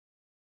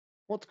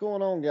What's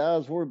going on,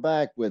 guys? We're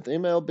back with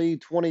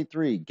MLB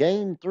 23,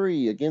 Game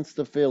 3 against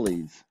the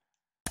Phillies.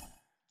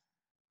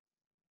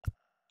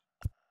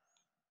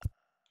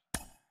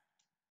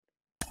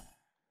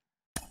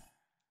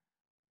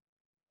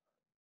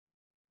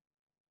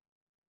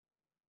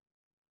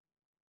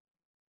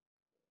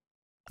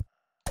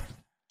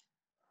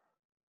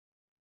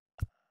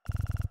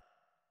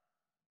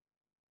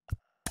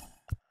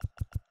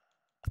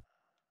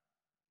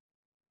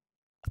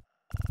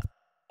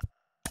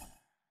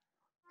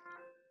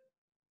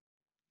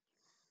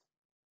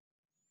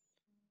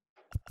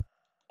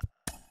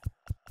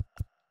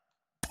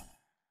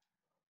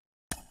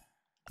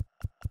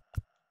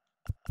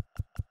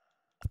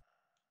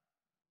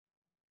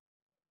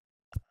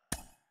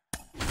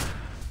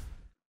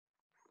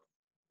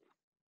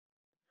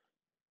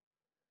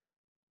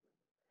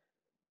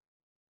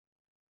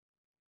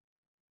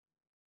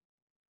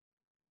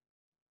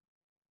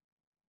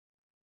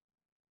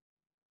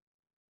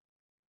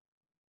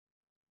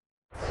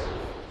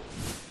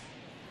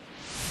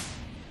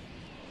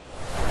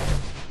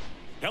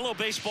 Hello,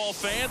 baseball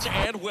fans,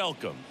 and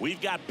welcome.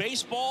 We've got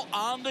baseball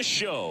on the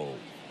show.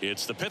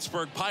 It's the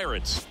Pittsburgh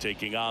Pirates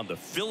taking on the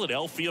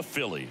Philadelphia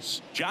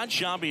Phillies. John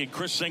Shambi and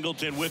Chris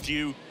Singleton with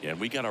you, and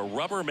we got a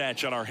rubber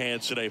match on our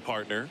hands today,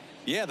 partner.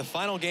 Yeah, the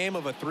final game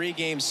of a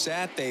three-game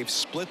set. They've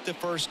split the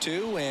first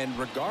two, and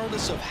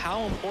regardless of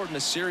how important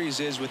a series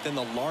is within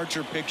the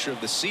larger picture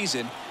of the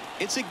season,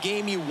 it's a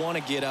game you want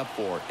to get up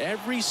for.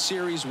 Every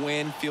series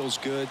win feels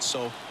good,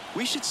 so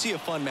we should see a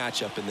fun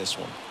matchup in this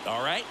one.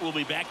 All right, we'll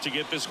be back to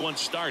get this one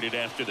started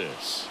after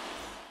this.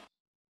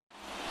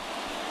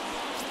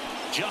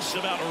 Just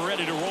about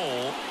ready to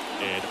roll.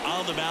 And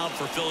on the mound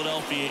for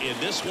Philadelphia in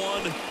this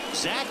one,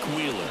 Zach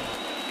Wheeler.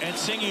 And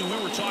Singy,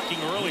 we were talking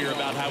earlier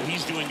about how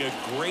he's doing a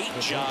great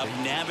job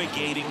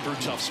navigating through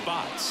tough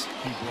spots.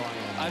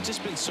 I've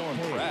just been so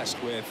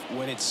impressed with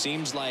when it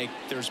seems like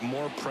there's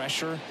more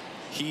pressure,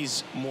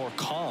 he's more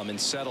calm and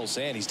settles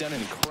in. He's done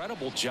an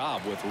incredible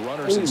job with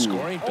runners in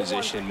scoring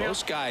position.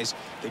 Most guys,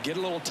 they get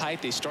a little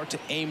tight, they start to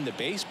aim the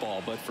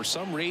baseball, but for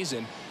some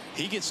reason,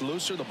 he gets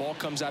looser, the ball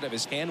comes out of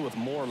his hand with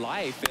more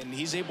life, and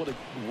he's able to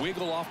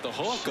wiggle off the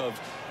hook of,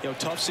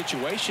 tough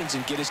situations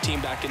and get his team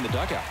back in the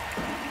dugout.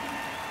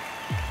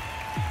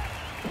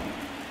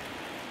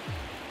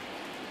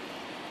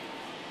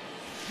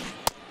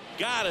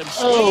 Got him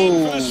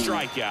swinging for the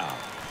strikeout.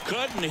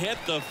 Couldn't hit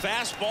the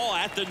fastball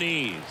at the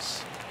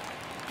knees.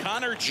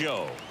 Connor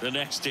Joe, the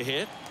next to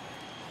hit.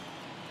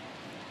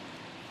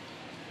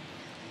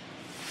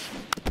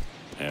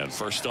 And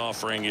first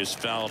offering is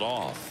fouled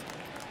off.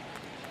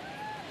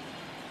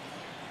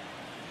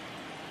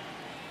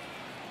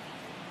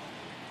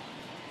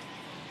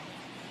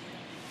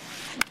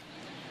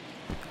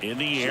 In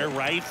the air,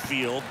 right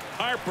field.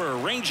 Harper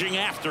ranging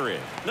after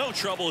it. No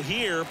trouble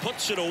here.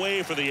 Puts it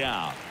away for the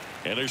out.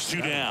 And there's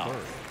two down.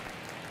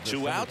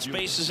 2 outs,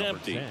 base is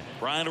empty.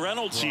 Brian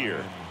Reynolds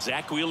here.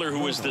 Zach Wheeler, who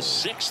was the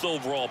 6th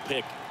overall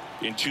pick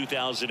in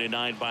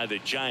 2009 by the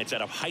Giants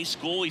out of high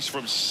school. He's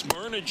from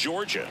Smyrna,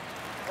 Georgia.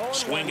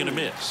 Swing and a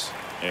miss.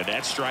 And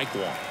that's strike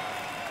one.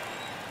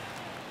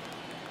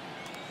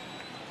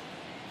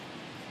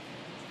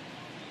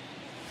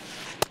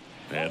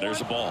 And there's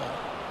a ball.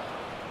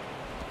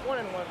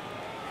 1-1.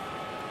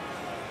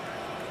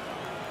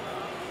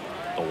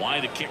 The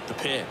wide to kick the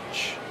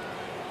pitch.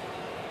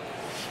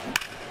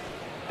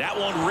 That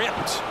one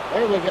ripped.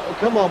 There we go.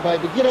 Come on,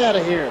 baby. Get out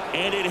of here.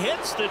 And it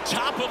hits the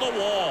top of the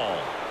wall.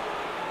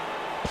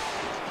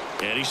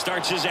 And he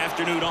starts his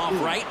afternoon off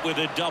right with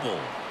a double.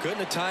 Couldn't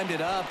have timed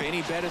it up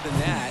any better than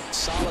that.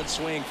 Solid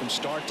swing from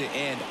start to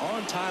end.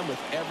 On time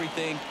with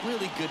everything.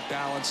 Really good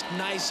balance.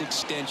 Nice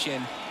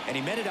extension. And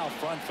he met it out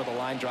front for the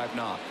line drive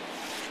knock.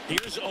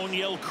 Here's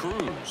O'Neill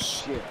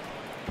Cruz.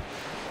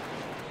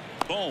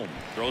 Boom.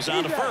 Throws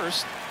on to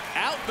first.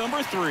 Out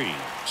number 3.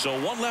 So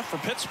one left for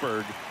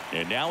Pittsburgh.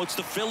 And now it's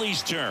the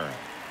Phillies' turn.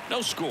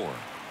 No score.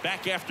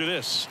 Back after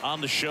this on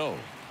the show.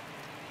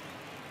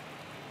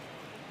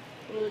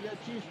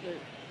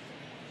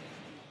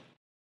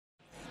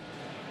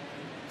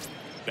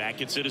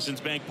 Back at Citizens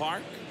Bank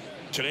Park.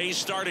 Today's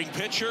starting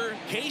pitcher,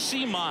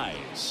 Casey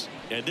Mize.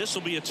 And this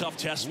will be a tough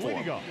test for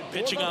him.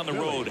 Pitching on the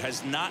road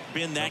has not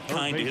been that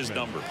kind to his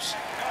numbers.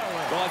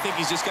 Well, I think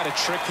he's just got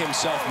to trick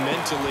himself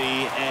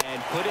mentally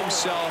and put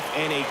himself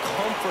in a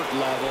comfort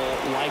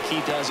level like he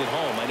does at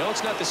home. I know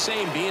it's not the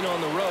same being on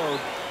the road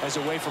as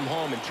away from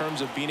home in terms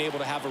of being able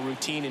to have a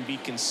routine and be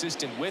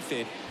consistent with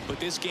it,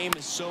 but this game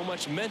is so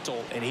much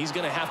mental, and he's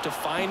going to have to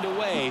find a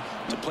way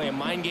to play a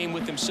mind game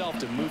with himself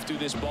to move through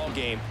this ball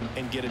game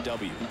and get a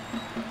W.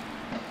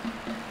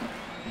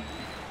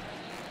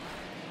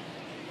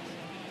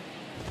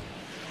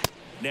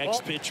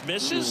 Next pitch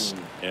misses,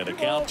 and a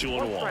count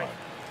 2-1.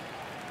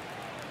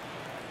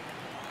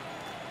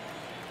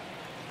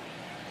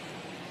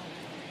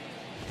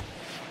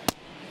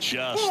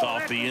 Just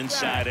off the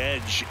inside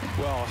edge.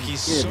 Well,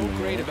 he's so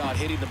great about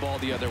hitting the ball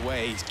the other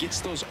way. He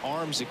gets those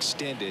arms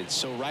extended.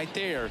 So right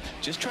there,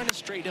 just trying to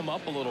straighten him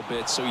up a little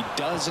bit so he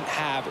doesn't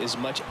have as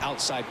much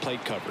outside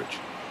plate coverage.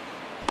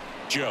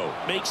 Joe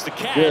makes the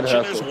catch, Good and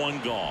there's hustle.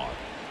 one gone.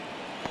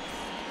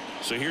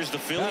 So here's the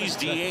Phillies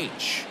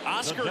DH,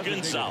 Oscar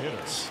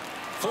Gonzalez.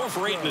 4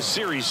 for 8 in the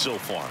series so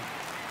far.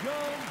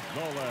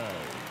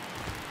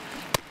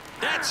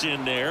 That's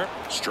in there.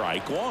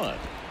 Strike one.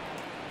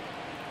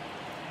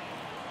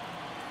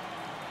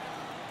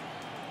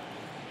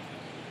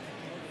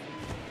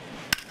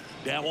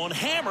 That one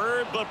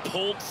hammered, but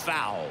pulled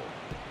foul.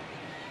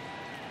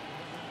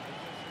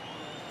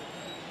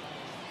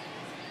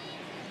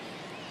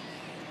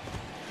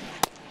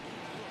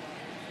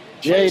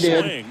 Yeah, he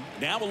did. Swing.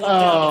 Now we'll look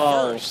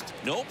down to first.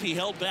 Nope, he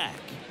held back.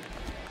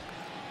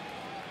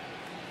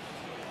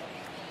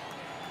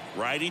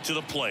 Righty to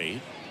the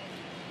plate.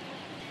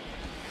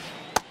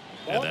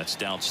 And that's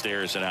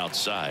downstairs and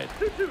outside.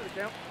 2-2 to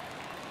count.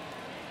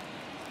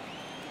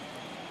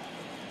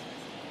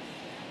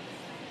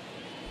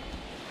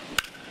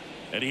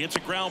 And he hits a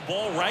ground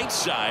ball right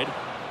side.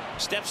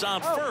 Steps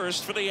on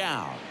first for the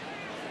out.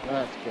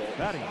 That's good.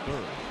 Batting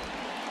third,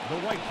 the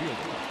right fielder,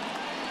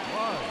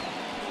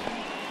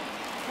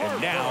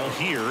 And now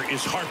here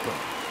is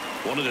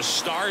Harper. One of the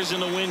stars in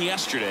the win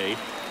yesterday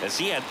as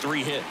he had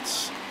 3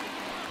 hits.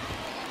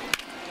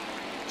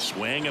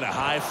 Swing and a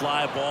high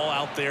fly ball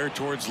out there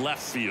towards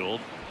left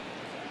field.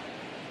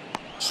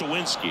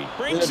 Sawinski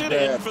brings it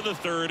in for the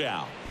 3rd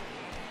out.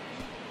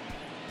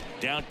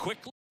 Down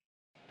quickly.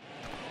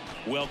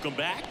 Welcome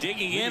back.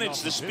 Digging in,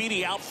 it's the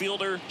speedy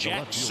outfielder,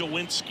 Jack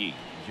Sawinski.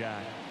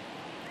 Jack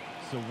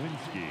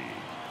Sawinski.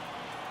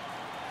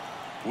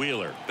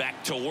 Wheeler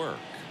back to work.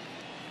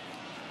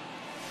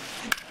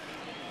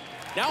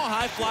 Now a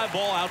high fly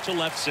ball out to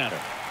left center.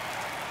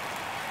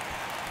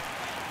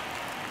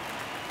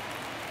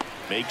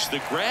 Makes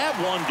the grab,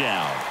 1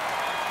 down.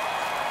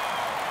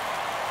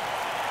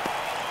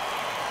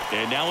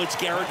 And now it's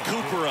Garrett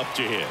Cooper up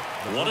to hit.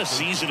 What a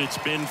season it's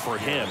been for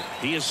him.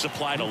 He has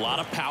supplied a lot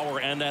of power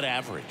and that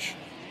average.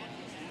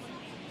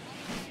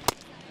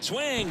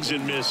 Swings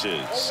and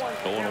misses.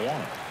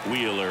 0-1.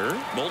 Wheeler,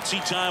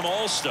 multi-time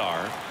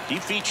All-Star. He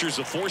features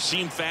a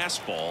 4-seam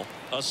fastball,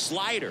 a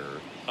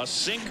slider, a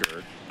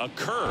sinker, a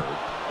curve,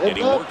 and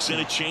he works in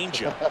a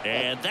changeup.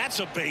 And that's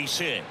a base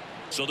hit.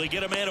 So they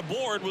get a man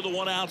aboard with a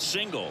 1-out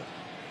single.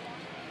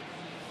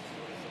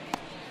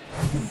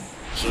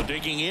 So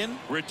digging in,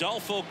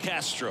 Rodolfo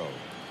Castro.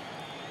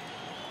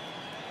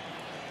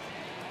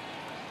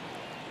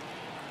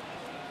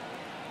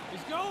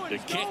 The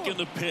kick and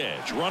the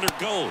pitch. Runner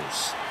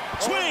goes.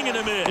 Swing and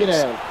a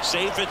miss.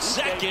 Safe at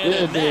second,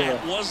 and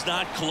that was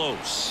not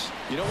close.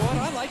 You know what?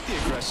 I like the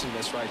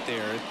aggressiveness right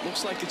there. It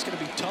looks like it's going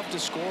to be tough to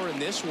score in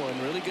this one.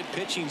 Really good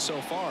pitching so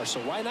far.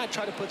 So why not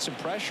try to put some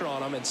pressure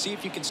on them and see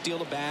if you can steal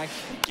the bag,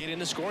 get in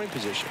the scoring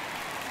position.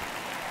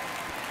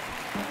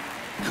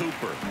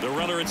 Cooper, the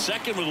runner at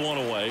second with 1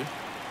 away.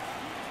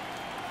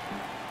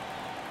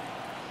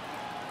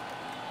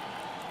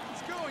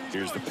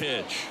 Here's the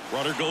pitch.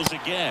 Runner goes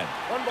again.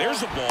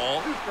 There's a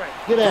ball.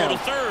 Get Throw out. to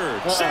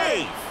third.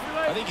 Safe.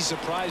 I think he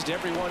surprised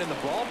everyone in the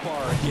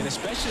ballpark, and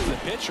especially the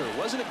pitcher. It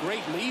wasn't a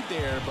great lead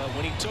there, but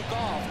when he took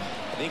off,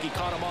 I think he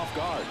caught him off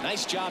guard.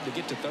 Nice job to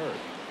get to third.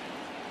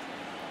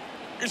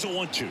 Here's a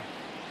 1-2.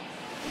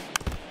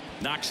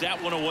 Knocks that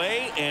one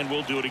away, and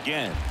we'll do it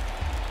again.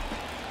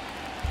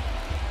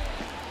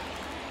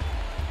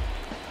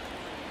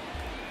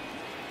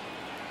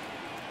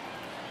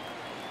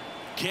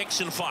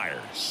 Kicks and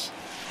fires.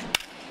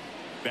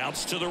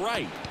 Bounce to the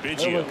right. There we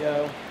Biggio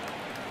go.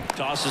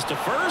 tosses to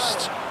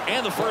first,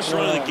 and the first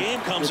run of the game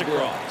comes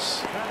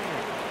across.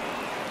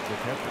 the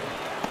catcher,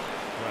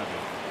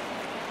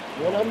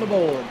 Travis. 1 on the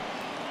board.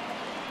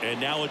 And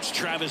now it's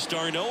Travis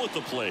d'Arnaud at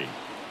the plate.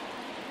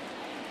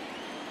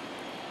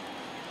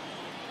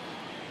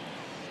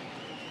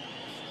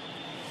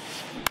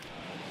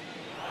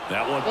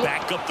 That one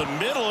back up the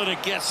middle, and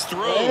it gets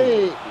through.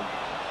 Hey.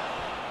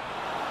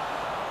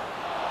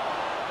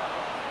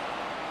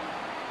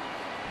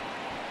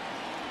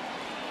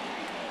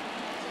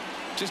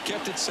 Just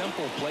kept it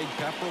simple. Played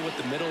pepper with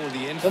the middle of the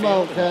infield. Come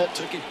on, and Cut.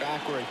 took it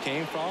back where it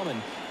came from,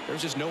 and there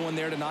was just no one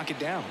there to knock it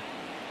down.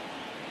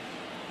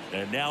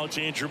 And now it's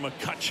Andrew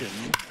McCutchen.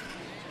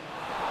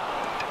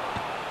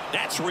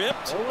 That's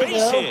ripped. There we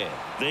Base go. hit.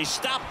 They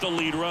stop the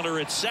lead runner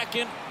at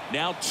second.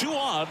 Now 2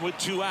 on with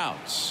 2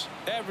 outs.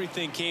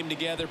 Everything came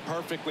together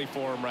perfectly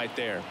for him right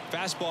there.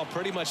 Fastball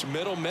pretty much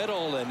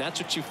middle, and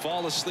that's what you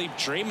fall asleep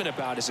dreaming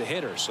about as a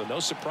hitter. So no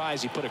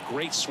surprise he put a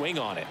great swing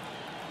on it.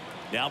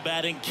 Now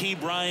batting Key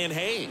Brian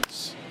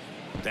Hayes.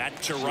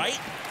 That to right.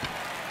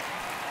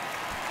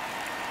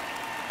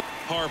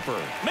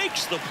 Harper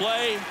makes the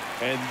play,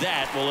 and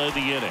that will end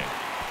the inning.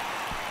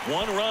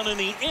 1 run in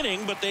the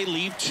inning, but they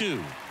leave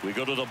 2. We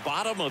go to the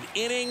bottom of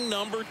inning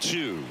number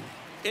 2.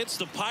 It's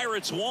the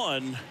Pirates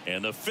 1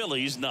 and the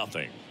Phillies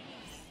nothing.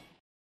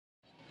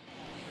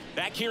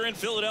 Back here in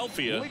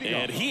Philadelphia,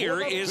 and here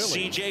is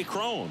C.J.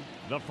 Cron.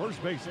 The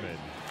first baseman,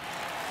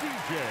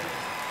 C.J.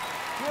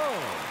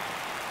 Cron.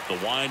 The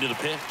wind of the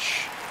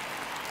pitch.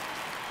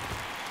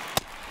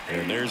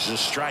 And there's a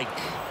strike.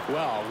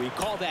 Well, we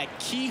call that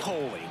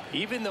keyholing.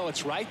 Even though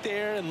it's right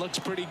there and looks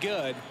pretty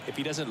good, if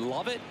he doesn't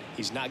love it,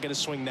 he's not going to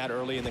swing that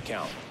early in the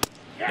count.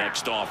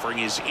 Next offering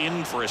is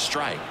in for a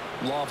strike.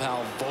 Love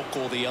how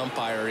vocal the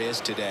umpire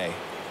is today.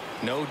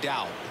 No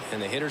doubt in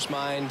the hitter's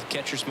mind,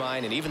 catcher's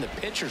mind, and even the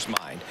pitcher's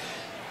mind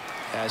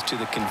as to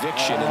the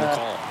conviction in the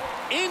call.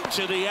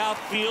 Into the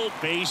outfield,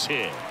 base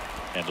hit.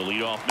 And the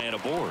leadoff man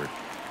aboard.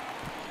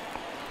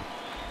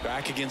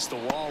 Back against the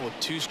wall with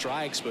 2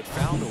 strikes, but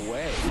found a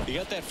way. He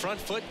got that front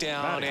foot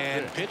down,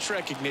 and pitch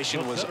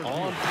recognition was on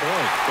point.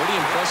 Pretty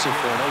impressive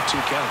for an 0-2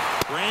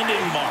 count.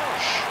 Brandon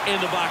Marsh in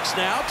the box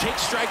now.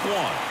 Takes strike 1.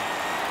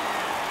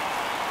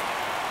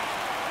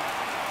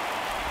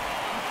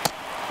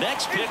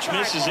 Next pitch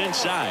misses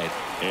inside,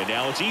 and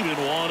now it's even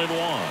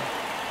 1-1.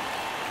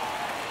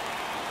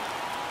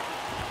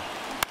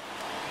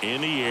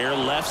 In the air,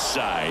 left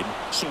side.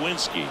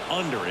 Sawinski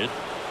under it.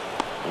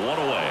 1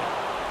 away.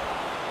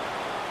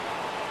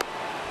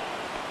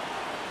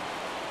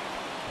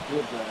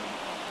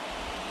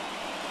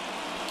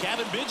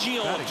 Kevin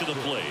Biggio up to the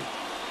plate.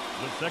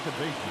 The second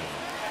baseman,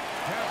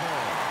 Kevin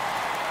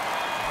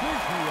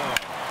Biggio.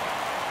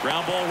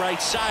 Ground ball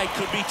right side,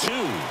 could be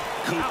 2.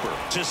 Cooper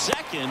to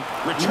second.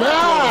 Return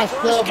Nice to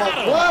first. Got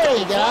him.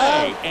 play,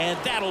 guys. And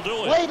that'll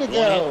do it. Way to One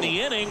go. hit in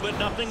the inning, but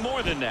nothing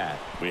more than that.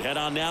 We head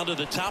on now to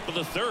the top of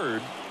the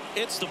 3rd.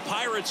 It's the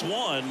Pirates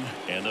 1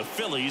 and the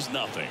Phillies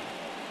nothing.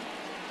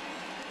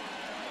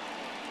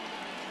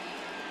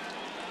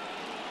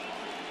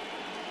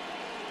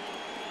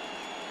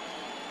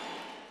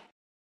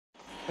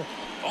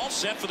 All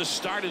set for the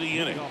start of the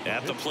inning.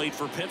 At the plate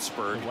for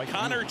Pittsburgh,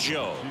 Connor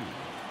Joe.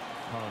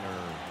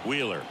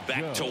 Wheeler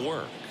back to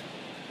work.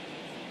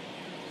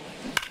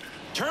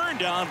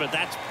 Turned on, but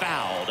that's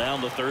foul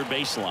down the third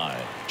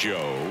baseline.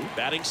 Joe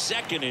batting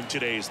second in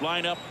today's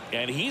lineup,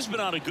 and he's been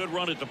on a good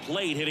run at the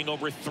plate, hitting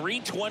over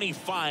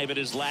 .325 in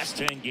his last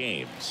 10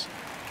 games.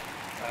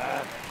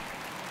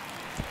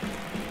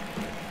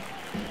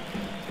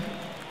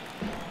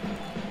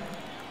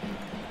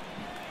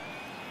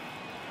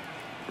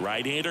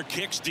 Right-hander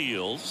kicks,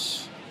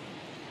 deals.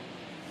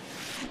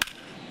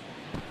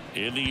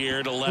 In the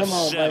air to left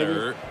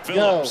center. Baby.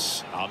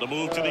 Phillips on the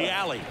move to the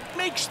alley.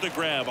 Makes the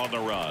grab on the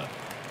run.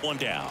 1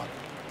 down.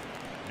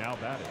 Now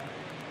batting,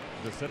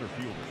 the center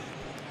fielder,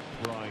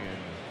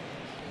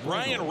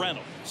 Brian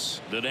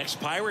Reynolds, the next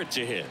Pirate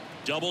to hit.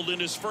 Doubled in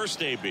his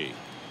first AB.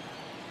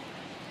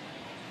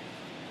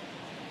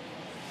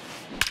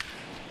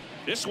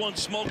 This one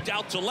smoked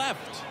out to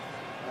left.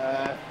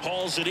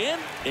 Hauls it in,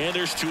 and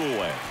there's 2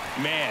 away.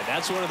 Man,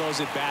 that's one of those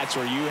at-bats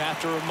where you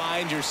have to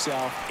remind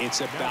yourself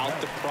it's about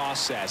the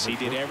process. He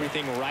did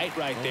everything right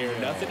there.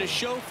 Nothing to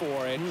show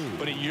for it,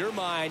 but in your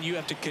mind, you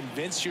have to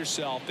convince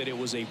yourself that it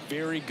was a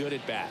very good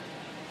at-bat.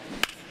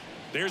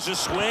 There's a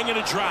swing and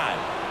a drive.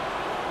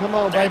 Come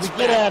on, baby.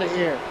 Get out of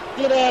here.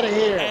 Get out of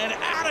here. And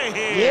out of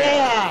here.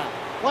 Yeah.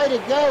 Way to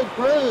go,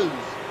 Cruz.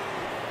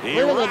 The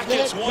Look at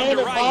Rockets that one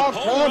to right. cannonball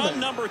Home run coming.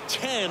 number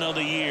 10 of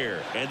the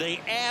year. And they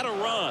add a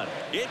run.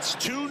 It's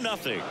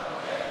 2-0.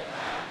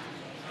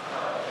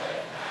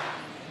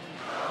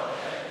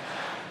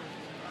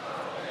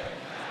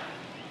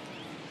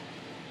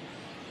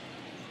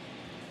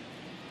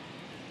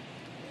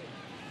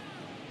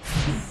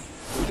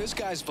 This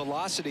guy's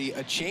velocity,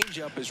 a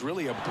changeup is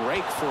really a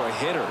break for a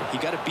hitter. He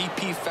got a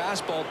BP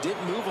fastball,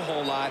 didn't move a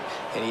whole lot,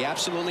 and he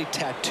absolutely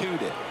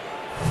tattooed it.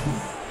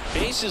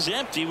 Base is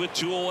empty with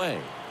 2 away.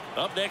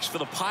 Up next for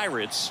the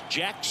Pirates,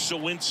 Jack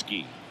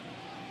Sawinski.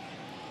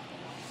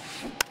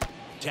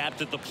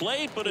 Tapped at the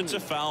plate, but it's a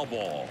foul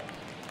ball.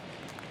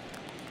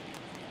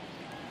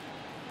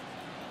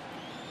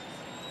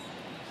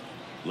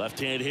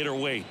 Left-hand hitter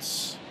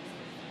waits.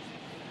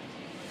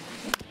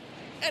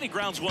 And he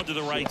grounds one to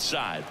the right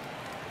side.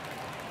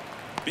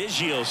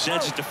 Biggio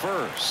sends it to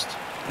first.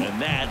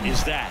 And that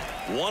is that.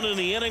 1 in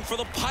the inning for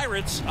the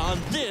Pirates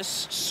on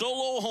this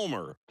solo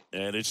homer.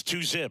 And it's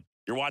 2-0.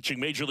 You're watching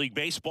Major League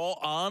Baseball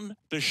on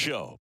the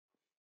show.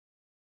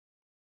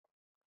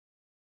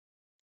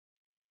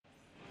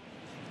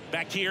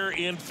 Back here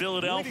in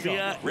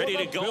Philadelphia, ready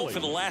to go for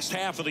the last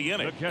half of the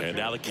inning. And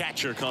now the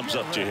catcher comes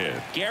up to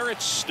him.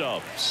 Garrett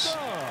Stubbs.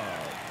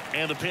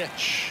 And the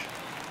pitch.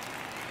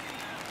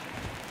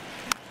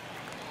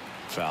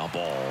 Foul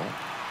ball.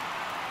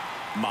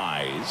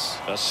 Mize,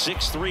 a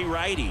 6'3"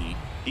 righty.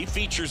 He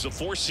features a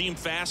 4-seam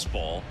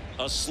fastball,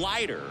 a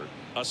slider,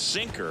 a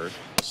sinker,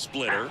 a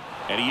splitter,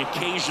 and he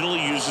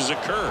occasionally uses a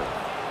curve.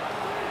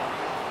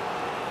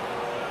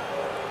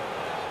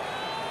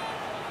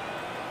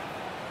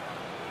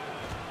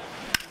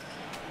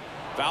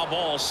 Foul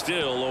ball,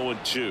 still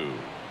 0-2.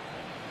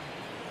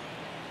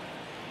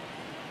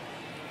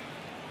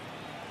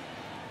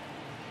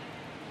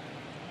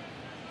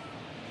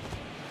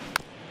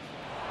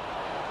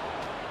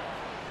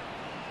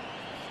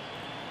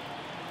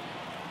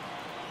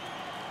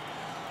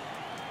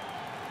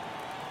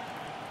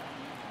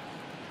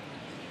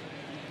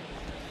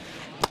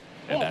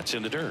 And that's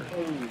in the dirt.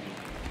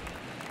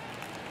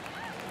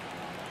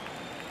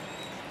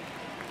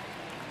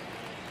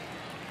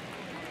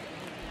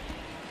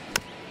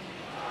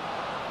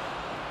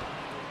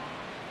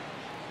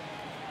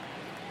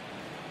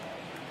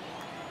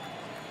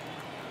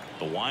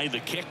 The wide, the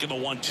kick, and the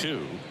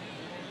 1-2.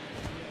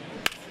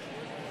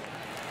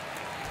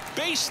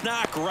 Base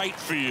knock right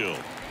field.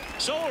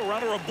 So a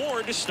runner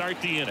aboard to start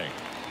the inning.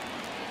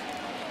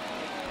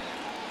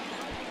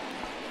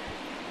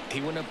 He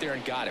went up there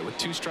and got it with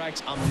 2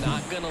 strikes. I'm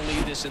not going to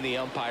leave this in the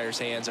umpire's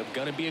hands. I'm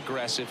going to be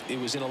aggressive. It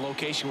was in a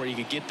location where you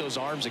could get those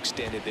arms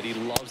extended that he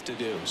loves to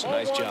do. So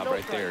nice job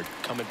right there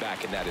coming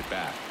back in that at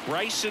bat.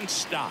 Bryson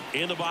Stott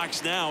in the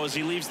box now as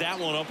he leaves that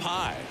one up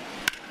high.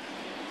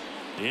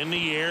 In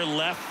the air,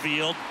 left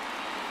field.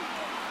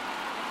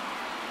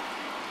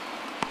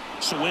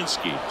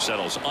 Sawinski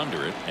settles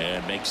under it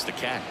and makes the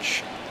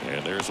catch.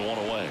 And there's one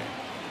away.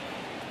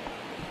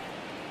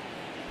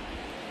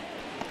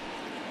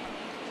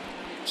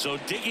 So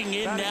digging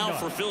in now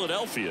for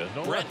Philadelphia,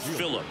 Brett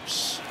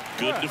Phillips.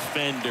 Good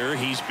defender.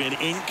 He's been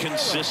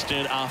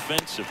inconsistent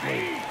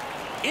offensively.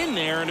 In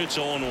there, and it's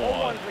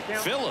 0-1.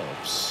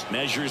 Phillips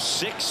measures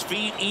 6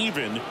 feet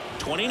even,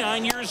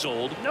 29 years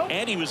old,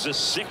 and he was a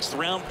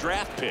 6th-round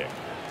draft pick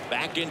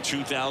back in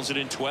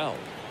 2012.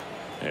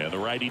 And the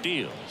righty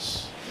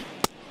deals.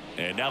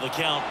 And now the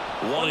count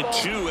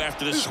 1-2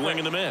 after the swing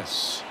and the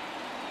miss.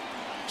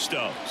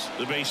 Stubbs,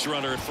 the base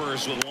runner at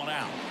first with 1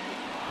 out.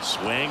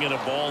 Swing and a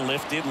ball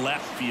lifted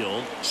left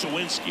field.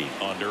 Sawinski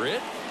under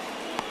it.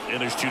 And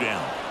there's 2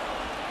 down.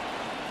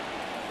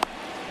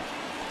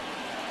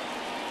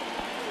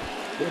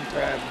 Good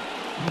time.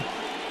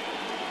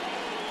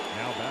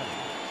 Now batting,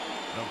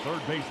 the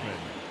third baseman,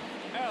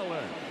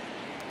 Alec.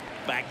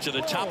 Back to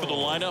the top of the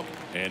lineup.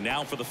 And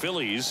now for the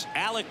Phillies,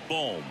 Alec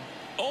Bohm.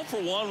 0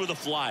 for 1 with a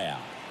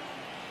flyout.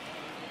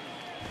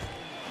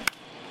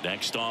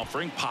 Next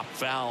offering, pop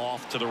foul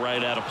off to the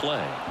right out of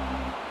play.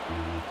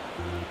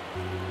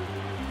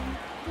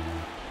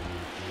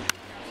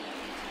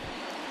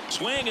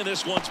 Swing, and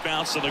this one's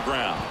bounced to the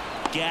ground.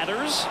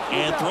 Gathers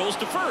and throws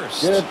to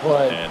first. Good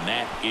play. And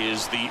that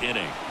is the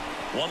inning.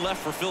 1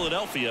 left for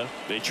Philadelphia.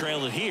 They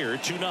trail it here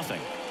 2-0.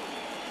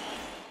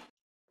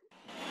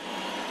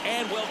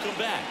 And welcome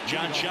back.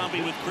 John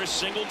Sciambi with Chris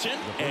Singleton.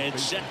 And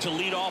set to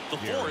lead off the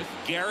 4th,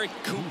 Garrett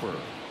Cooper.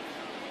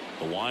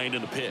 The wind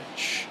and the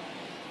pitch.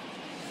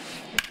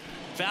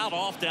 Fouled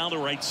off down the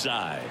right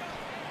side.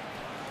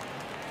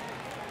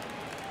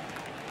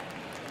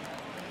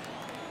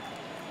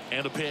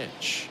 And a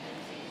pitch.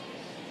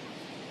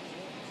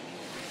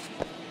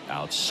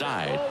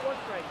 Outside.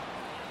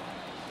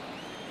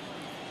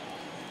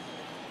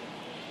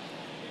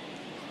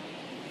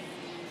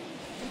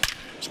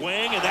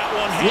 Swing, and that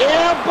one hit.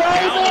 Yeah,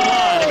 Down the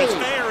line. If baby!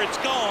 it's there, it's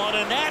gone,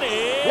 and that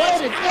is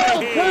Way to out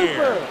go, of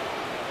here. Cooper!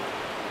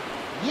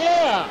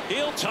 Yeah!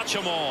 He'll touch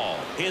them all.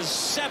 His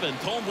 7th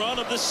home run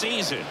of the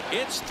season.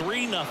 It's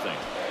 3-0.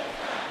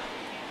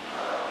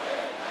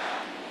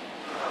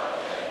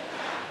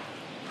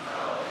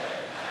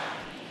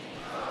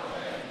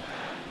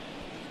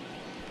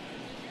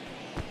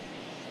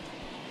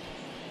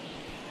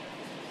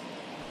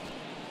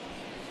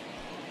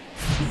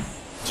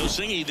 So,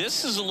 Singy,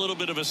 this is a little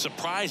bit of a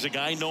surprise. A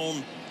guy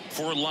known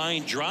for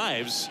line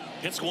drives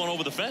hits one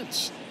over the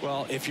fence.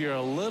 Well, if you're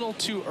a little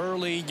too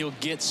early, you'll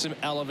get some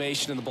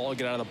elevation and the ball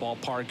get out of the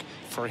ballpark.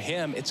 For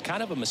him, it's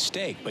kind of a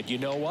mistake. But you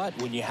know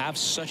what? When you have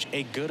such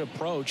a good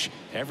approach,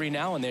 every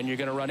now and then you're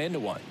going to run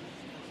into one.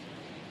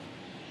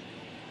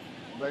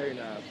 Very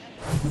nice.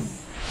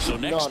 So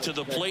next Not to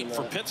the plate expecting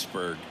for that.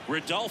 Pittsburgh,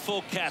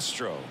 Rodolfo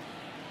Castro.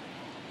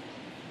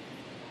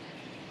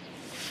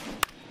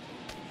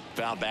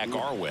 Foul back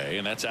our way,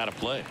 and that's out of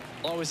play.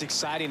 Always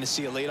exciting to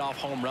see a leadoff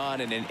home run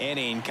in an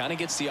inning. Kind of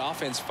gets the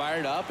offense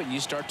fired up, and you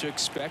start to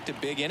expect a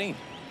big inning.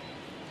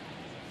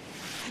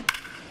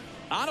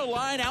 On a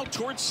line out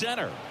towards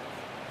center.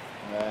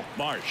 Yeah.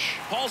 Marsh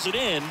hauls it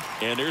in,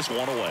 and there's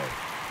one away.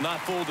 Not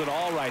fooled at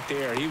all right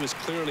there. He was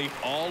clearly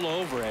all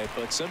over it,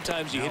 but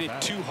sometimes you hit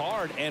it too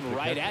hard and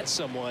right at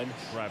someone.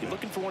 You're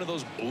looking for one of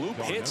those bloop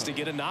hits to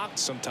get a knock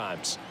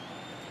sometimes.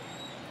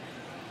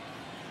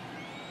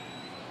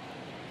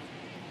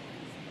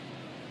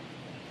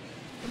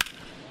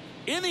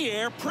 In the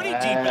air, pretty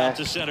deep out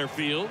to center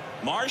field.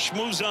 Marsh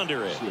moves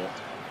under it. Shit.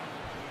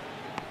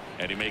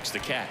 And he makes the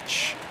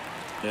catch.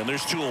 And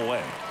there's 2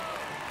 away.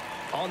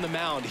 On the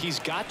mound, he's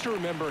got to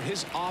remember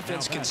his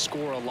offense can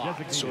score a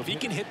lot. So if he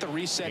can hit the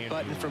reset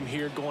button from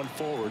here going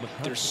forward,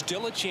 there's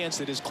still a chance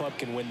that his club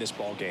can win this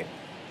ball game.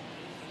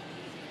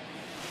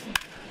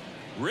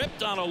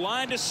 Ripped on a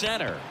line to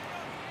center.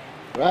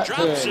 Right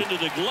Drops there. into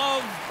the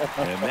glove.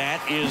 And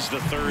that is the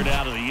 3rd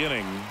out of the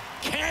inning.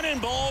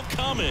 Cannonball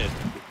coming.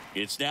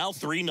 It's now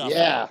 3-0.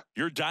 Yeah.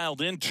 You're dialed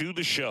into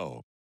the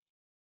show.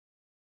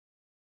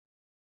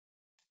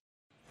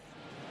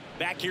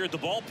 Back here at the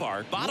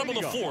ballpark, bottom of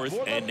the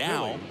 4th, and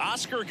now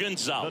Oscar The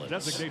Gonzalez.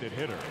 designated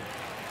hitter,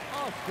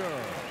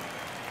 Oscar.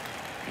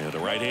 Yeah, the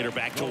right-hander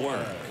back to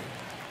work.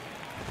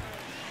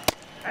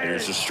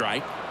 Here's a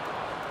strike.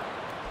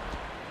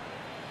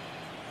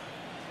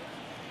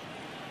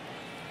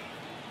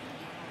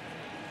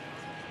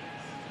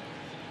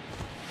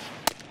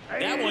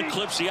 That one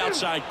clips the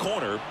outside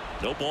corner.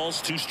 No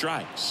balls, 2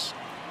 strikes.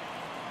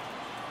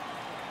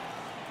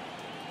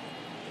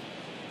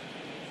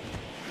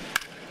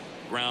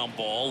 Ground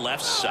ball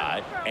left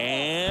side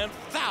and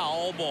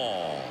foul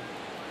ball.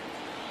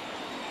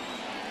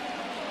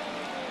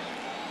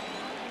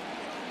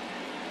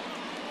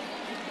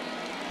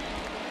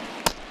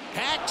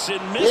 Hacks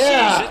and misses.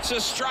 Yeah. It's a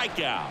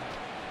strikeout.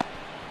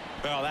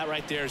 Well, that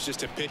right there is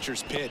just a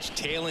pitcher's pitch,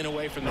 tailing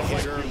away from the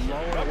hitter,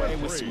 lowering away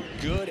with some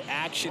good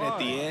action at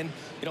the end.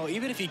 You know,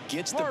 even if he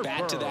gets the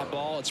bat to that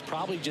ball, it's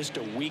probably just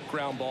a weak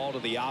ground ball to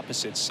the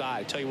opposite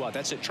side. Tell you what,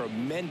 that's a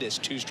tremendous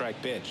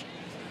two-strike pitch.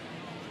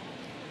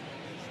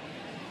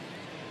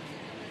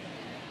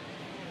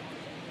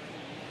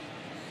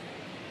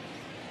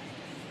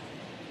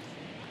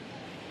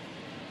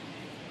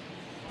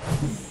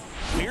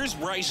 Here's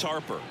Bryce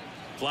Harper.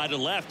 Fly to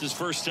left his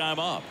first time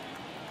up.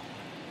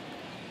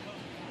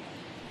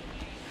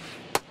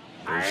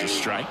 There's a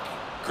strike.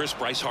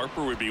 Bryce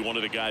Harper would be one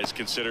of the guys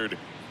considered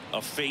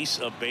a face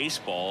of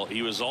baseball.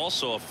 He was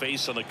also a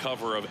face on the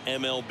cover of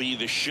MLB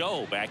The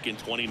Show back in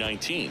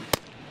 2019.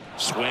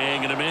 Swing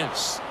and a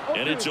miss.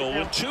 And it's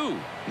 0-2.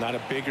 Not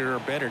a bigger or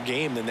better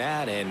game than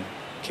that, and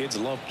kids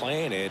love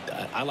playing it.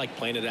 I like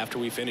playing it after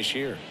we finish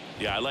here.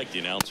 Yeah, I like the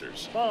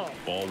announcers.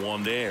 Ball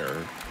one there.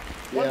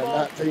 Yeah,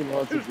 not too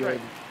much of a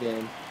good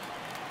game.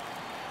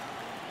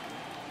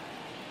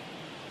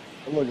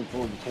 I'm looking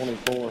forward to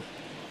 24.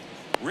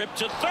 Ripped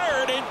to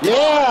third and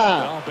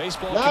yeah. Well,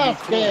 baseball Nice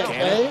can be cruel, catch,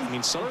 can't it? man. I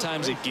mean,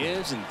 sometimes it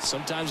gives and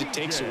sometimes it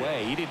takes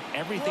away. He did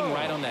everything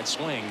right on that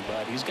swing,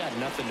 but he's got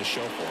nothing to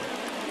show for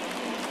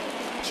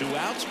it. 2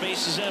 outs,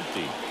 base is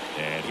empty.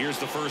 And here's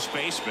the first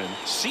baseman,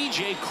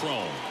 C.J.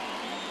 Cron.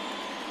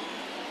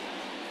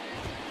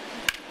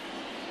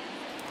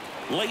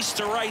 Laced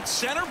to right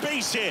center,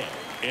 base hit.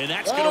 And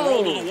that's going to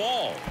roll to the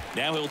wall.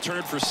 Now he'll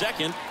turn for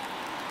second.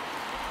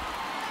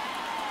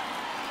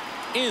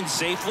 In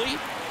safely.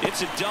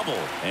 It's a double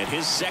and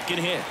his second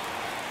hit.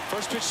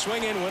 First pitch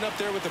swinging, went up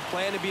there with a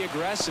plan to be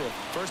aggressive.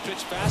 First pitch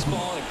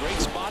fastball in a great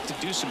spot to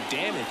do some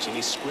damage, and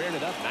he squared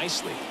it up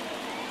nicely.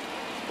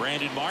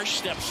 Brandon Marsh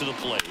steps to the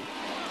plate.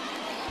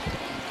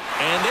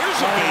 And there's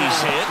a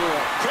base hit.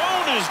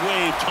 Cron is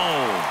waved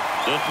home.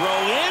 The throw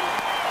in,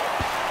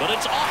 but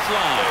it's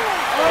offline.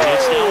 And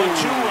it's now a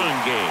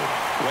 2-run game.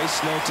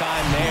 Waste no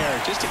time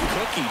there. Just a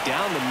cookie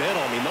down the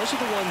middle. I mean, those are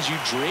the ones you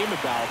dream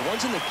about. The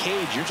ones in the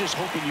cage, you're just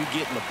hoping you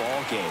get in the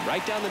ball game.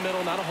 Right down the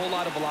middle, not a whole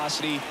lot of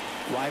velocity,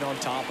 right on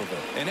top of it.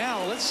 And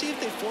now, let's see if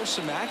they force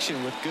some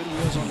action with good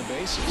wheels on the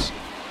bases.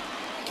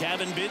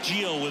 Kevin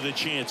Biggio with a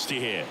chance to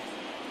hit.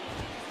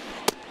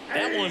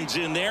 That one's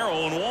in there,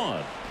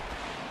 0-1.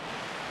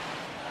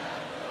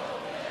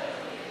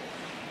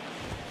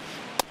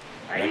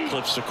 That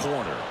clips the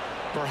corner.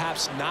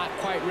 Perhaps not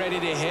quite ready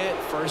to hit.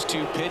 First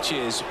 2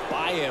 pitches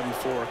by him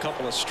for a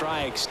couple of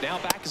strikes. Now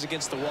back is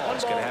against the wall.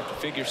 He's going to have to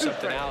figure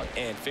something out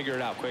and figure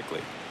it out quickly.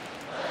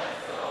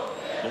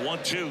 The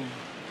 1-2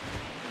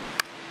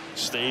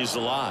 stays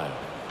alive.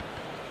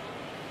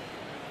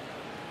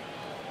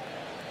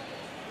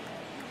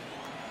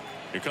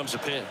 Here comes a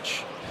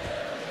pitch.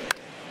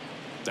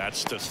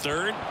 That's to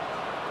third.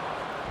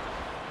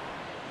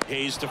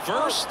 Hayes to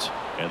first.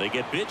 And they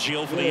get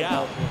Biggio for the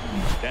out.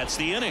 That's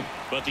the inning.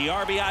 But the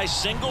RBI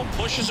single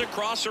pushes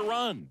across a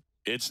run.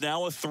 It's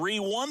now a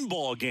 3-1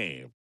 ball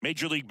game.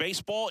 Major League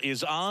Baseball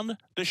is on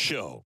the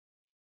show.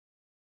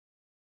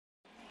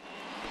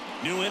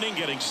 New inning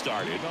getting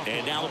started.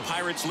 And now the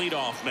Pirates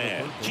leadoff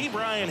man,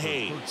 Brian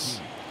Hayes.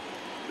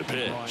 The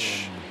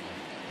pitch.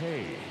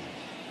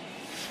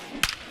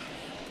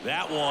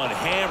 That one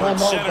hammered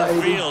center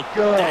baby. field.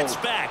 Go. That's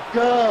back.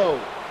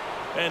 Go.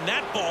 And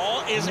that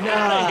ball is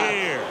out of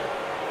here.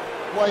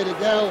 Way to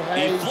go, He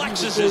Hayes.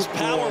 flexes his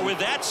power with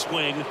that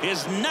swing,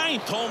 his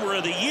 9th homer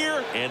of the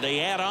year, and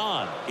they add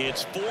on.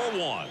 It's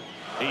 4-1.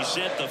 He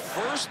sent the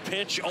first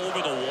pitch over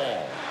the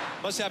wall.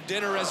 Must have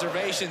dinner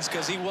reservations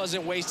because he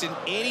wasn't wasting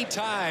any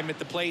time at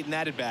the plate in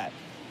that at-bat.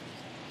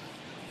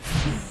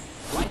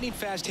 Lightning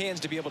fast hands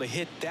to be able to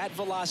hit that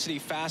velocity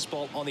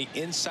fastball on the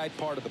inside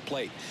part of the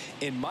plate.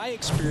 In my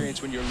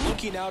experience, when you're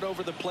looking out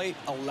over the plate,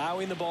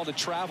 allowing the ball to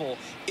travel,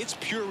 it's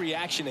pure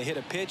reaction to hit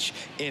a pitch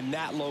in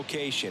that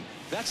location.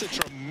 That's a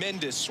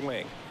tremendous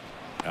swing.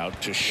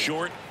 Out to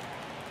short.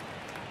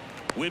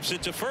 Whips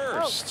it to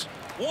first.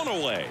 1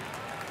 away.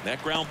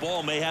 That ground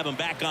ball may have him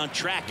back on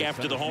track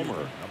after the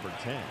homer. Number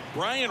 10.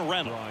 Brian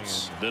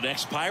Reynolds, the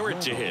next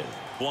Pirate to hit.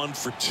 1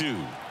 for 2.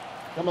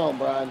 Come on,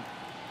 Brian.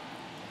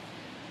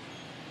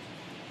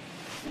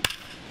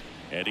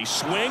 And he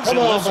swings Come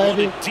and on, lifts one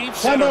baby. to deep Come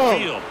center on.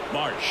 field.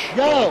 Marsh.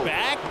 Go.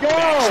 Back. Go.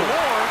 Back some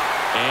more.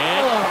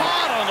 And Oh.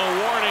 caught on the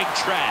warning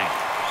track.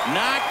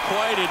 Not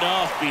quite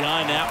enough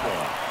behind that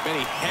one. And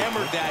he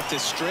hammered that to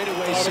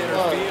straightaway Let it center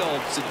go.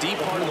 field. It's a deep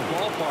part of the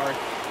ballpark.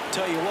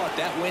 Tell you what,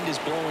 that wind is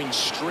blowing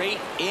straight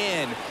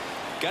in.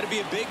 Got to be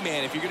a big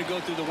man if you're going to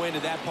go through the wind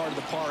of that part of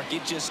the park.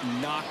 It just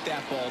knocked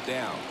that ball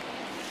down.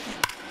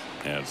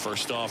 And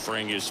first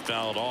offering is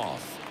fouled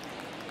off.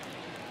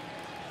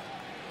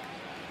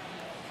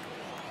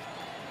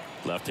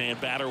 Left-hand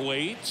batter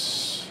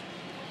waits.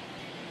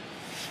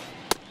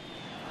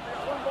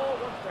 1 ball,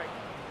 1 strike.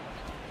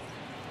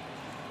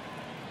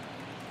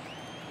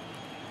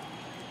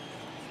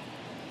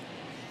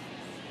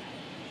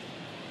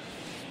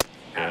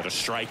 And a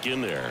strike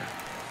in there.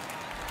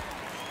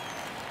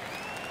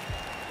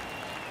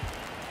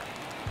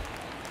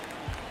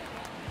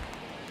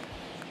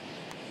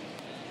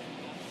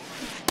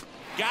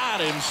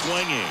 Got him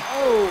swinging.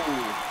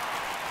 Oh.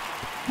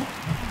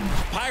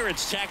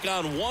 Pirates tack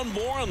on one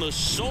more on the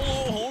solo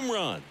home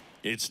run.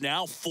 It's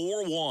now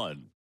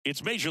 4-1.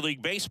 It's Major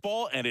League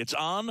Baseball, and it's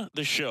on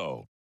the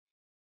show.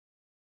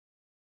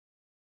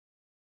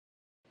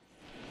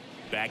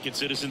 Back at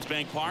Citizens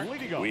Bank Park,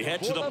 we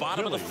head to the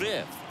bottom of the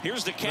fifth.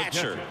 Here's the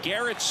catcher,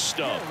 Garrett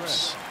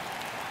Stubbs.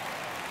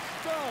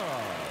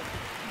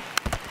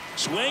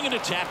 Swing and a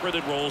tapper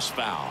that rolls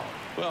foul.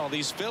 Well,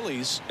 these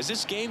Phillies, as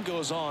this game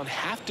goes on,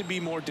 have to be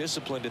more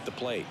disciplined at the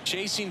plate.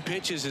 Chasing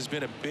pitches has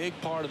been a big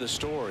part of the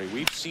story.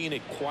 We've seen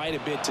it quite a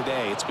bit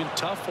today. It's been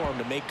tough for them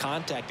to make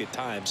contact at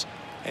times,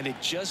 and it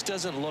just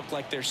doesn't look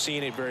like they're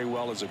seeing it very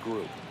well as a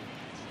group.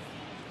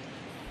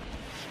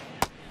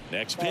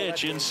 Next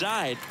pitch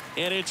inside,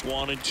 and it's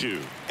 1-2.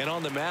 And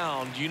on the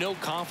mound, you know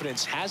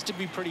confidence has to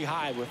be pretty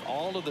high with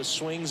all of the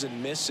swings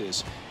and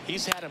misses.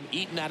 He's had them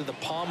eaten out of the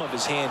palm of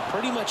his hand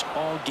pretty much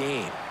all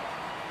game.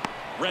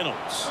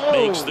 Reynolds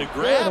makes the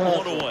grab,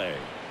 one away.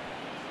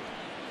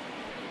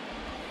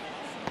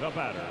 The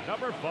batter,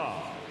 number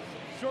 5,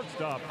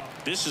 shortstop.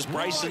 This is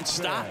Bryson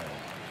Stott.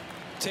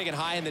 Taken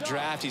high in the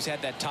draft, he's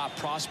had that top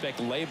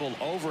prospect labeled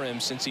over him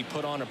since he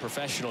put on a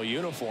professional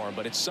uniform.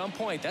 But at some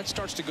point, that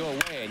starts to go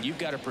away, and you've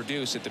got to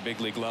produce at the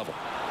big league level.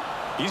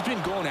 He's been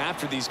going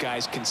after these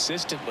guys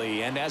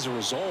consistently, and as a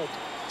result,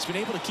 he's been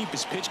able to keep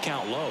his pitch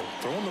count low,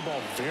 throwing the ball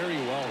very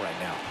well right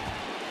now.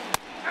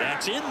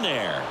 That's in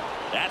there.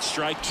 That's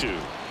strike 2.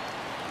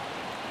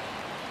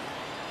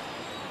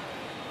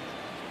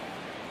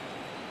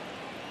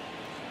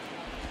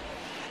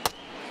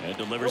 And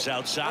delivers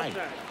outside.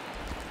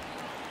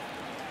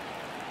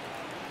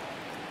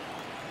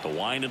 The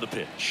wind of the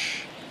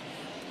pitch.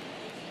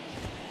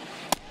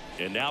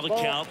 And now the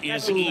count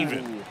is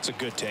even. It's a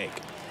good take.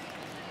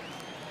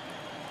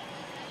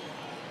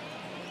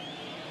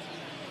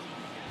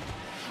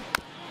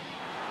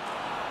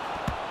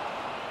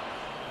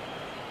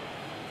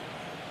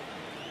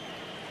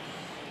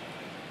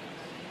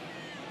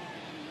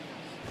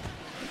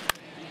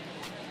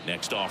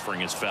 Next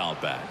offering is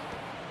fouled back.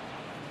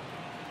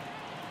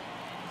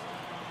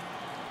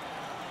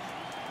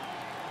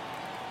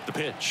 The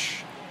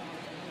pitch.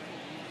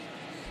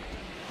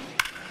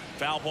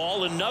 Foul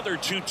ball, another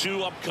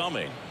 2-2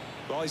 upcoming.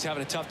 Well, he's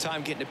having a tough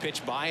time getting a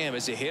pitch by him.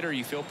 As a hitter,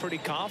 you feel pretty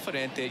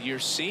confident that you're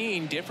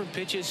seeing different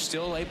pitches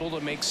still able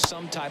to make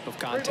some type of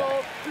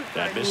contact.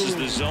 That misses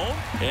the zone,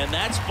 and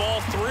that's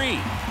ball 3.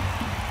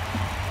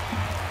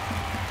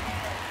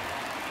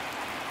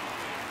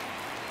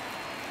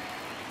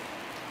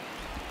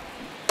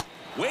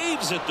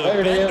 Waves at the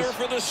bender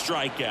for the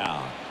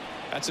strikeout.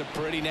 That's a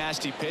pretty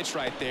nasty pitch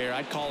right there.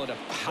 I'd call it a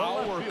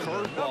power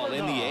curveball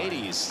in the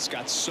 80s. It's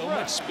got so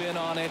much spin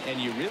on it, and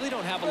you really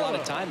don't have a lot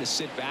of time to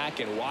sit back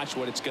and watch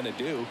what it's going to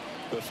do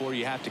before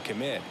you have to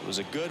commit. It was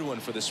a good one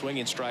for the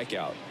swinging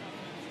strikeout.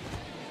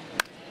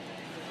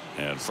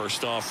 And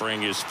first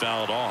offering is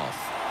fouled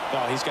off.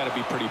 Well, he's got to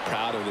be pretty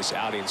proud of this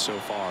outing so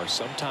far.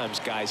 Sometimes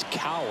guys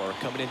cower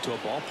coming into a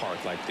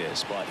ballpark like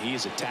this, but he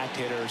is attacked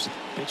hitters.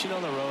 Pitching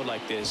on the road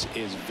like this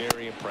is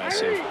very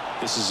impressive.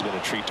 This has been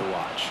a treat to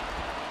watch.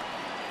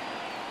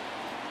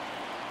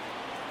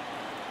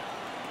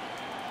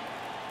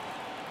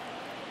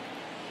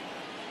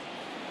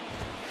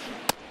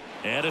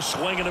 And a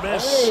swing and a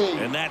miss.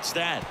 And that's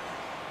that.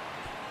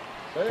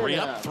 3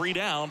 up, 3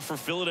 down for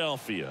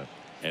Philadelphia.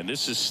 And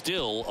this is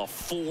still a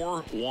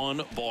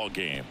 4-1 ball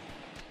game.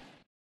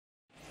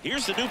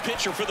 Here's the new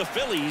pitcher for the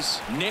Phillies,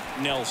 Nick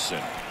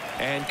Nelson.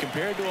 And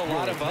compared to a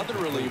lot of other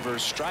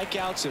relievers,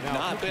 strikeouts have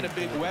not been a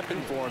big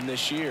weapon for him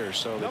this year,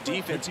 so the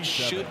defense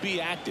should be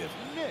active.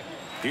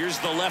 Here's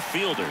the left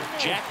fielder,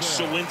 Jack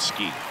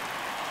Sawinski.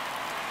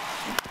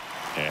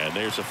 And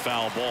there's a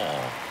foul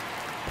ball.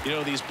 You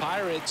know, these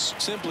Pirates,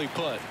 simply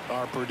put,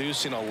 are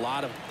producing a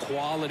lot of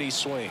quality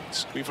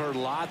swings. We've heard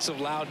lots of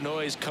loud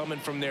noise coming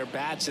from their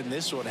bats in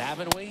this one,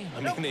 haven't we?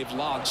 I mean, they've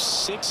logged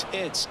 6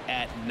 hits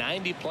at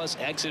 90+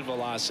 exit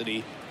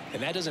velocity,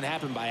 and that doesn't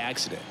happen by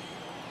accident.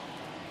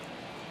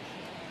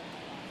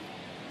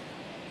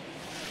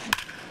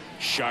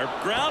 Sharp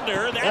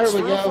grounder. That's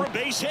through for a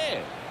base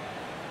hit.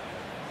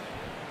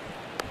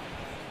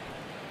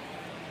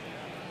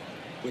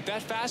 With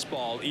that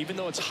fastball, even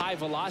though it's high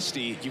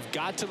velocity, you've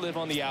got to live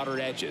on the outer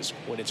edges.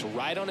 When it's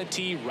right on a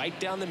tee, right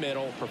down the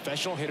middle,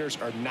 professional hitters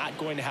are not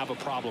going to have a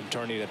problem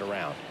turning it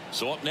around.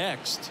 So up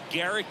next,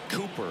 Garrett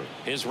Cooper.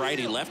 His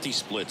righty-lefty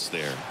splits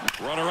there.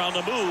 Run around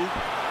the move.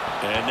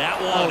 And that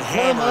one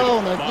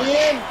hammered.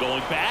 Marsh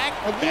going back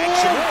some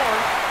more.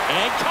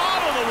 And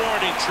caught on the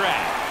warning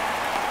track.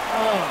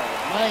 Oh,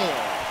 man.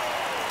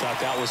 Thought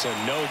that was a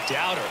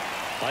no-doubter.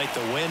 Like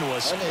the wind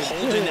was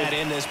holding that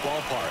in this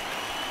ballpark.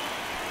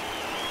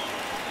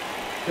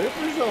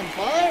 Cooper's on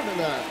fire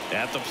tonight.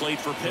 At the plate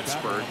for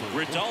Pittsburgh,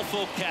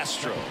 Rodolfo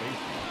Castro.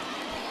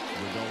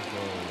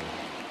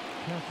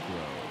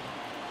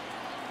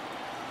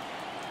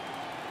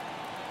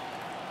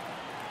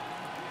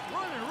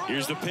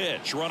 Here's the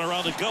pitch. Runner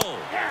on the go.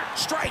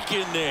 Strike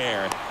in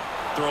there.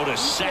 Throw to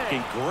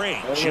second.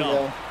 Great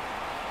jump.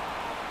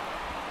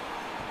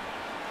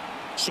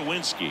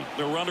 Sawinski,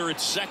 the runner at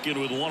second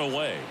with one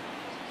away.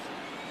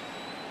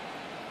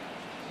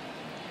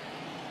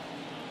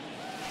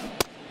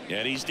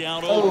 And he's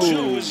down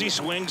 0-2 as he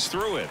swings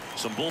through it.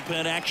 Some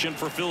bullpen action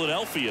for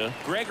Philadelphia.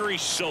 Gregory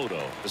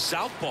Soto, the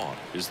southpaw,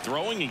 is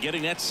throwing and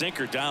getting that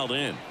sinker dialed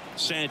in.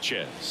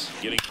 Sanchez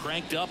getting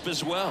cranked up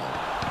as well.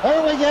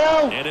 There we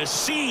go. And a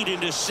seed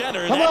into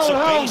center. That's a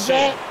base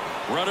hit.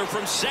 Runner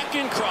from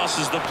second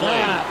crosses the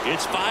plate.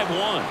 It's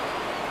 5-1.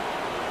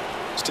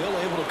 Still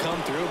able to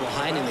come through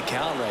behind in the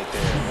count right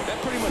there. That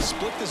pretty much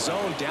split the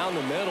zone down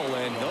the middle,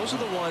 and those are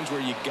the ones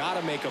where you got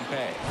to make them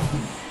pay.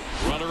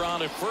 Runner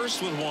on at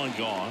first with one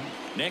gone.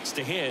 Next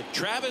to hit,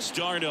 Travis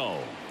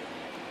d'Arnaud.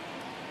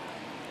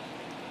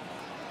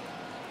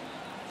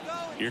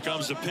 Here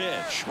comes the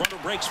pitch. Runner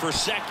breaks for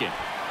second.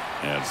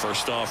 And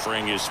first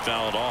offering is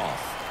fouled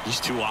off. These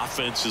two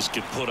offenses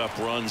can put up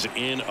runs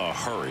in a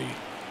hurry.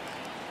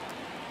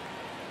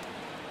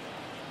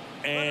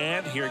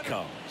 And here it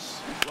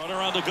comes. Runner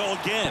on the go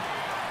again.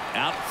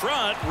 Out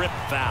front, rip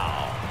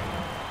foul.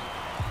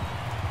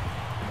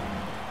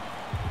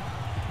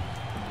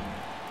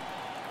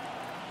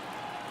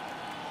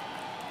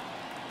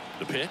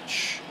 The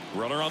pitch.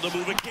 Runner on the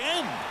move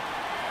again.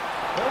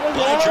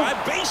 Line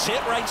drive, base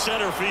hit, right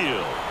center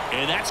field.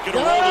 And that's going to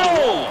roll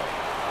to the wall.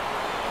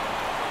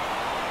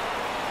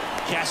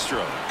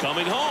 Castro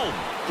coming home.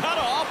 Cut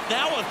off.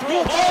 Now a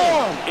throw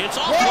home. It's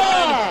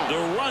offline.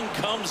 The run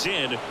comes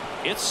in.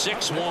 It's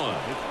 6-1.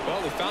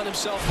 Well, he found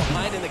himself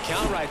behind in the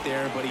count right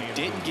there, but he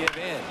didn't give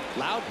in.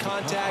 Loud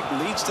contact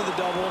leads to the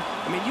double.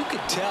 I mean, you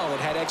could tell it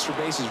had extra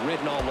bases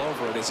written all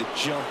over it as it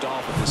jumped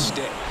off of the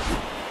stick.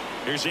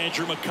 Here's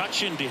Andrew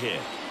McCutchen to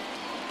hit.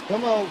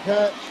 Come on,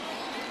 Kutch.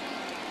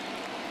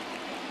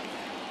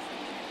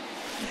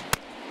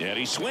 And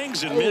he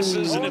swings and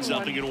misses, and it's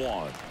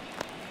 0-1.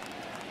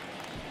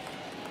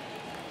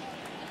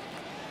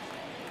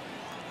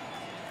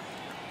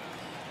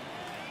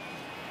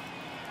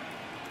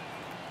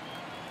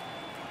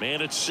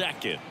 Man at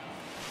second.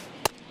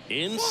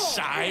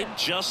 Inside,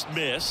 just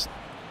missed.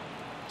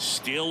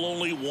 Still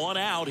only one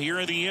out here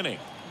in the inning.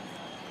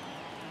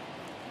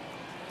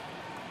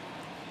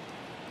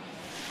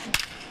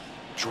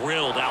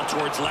 Drilled out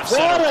towards left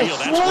center field.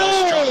 That's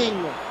well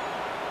struck.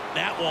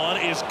 That one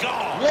is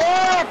gone.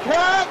 Yeah,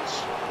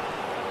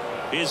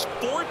 Kutch. His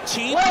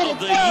 14th of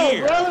the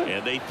year. Brother.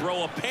 And they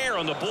throw a pair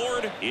on the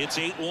board. It's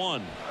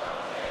 8-1.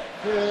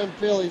 Hear them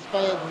Phillies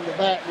fans in the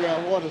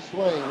background. What a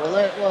swing. Well,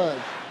 there it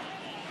was.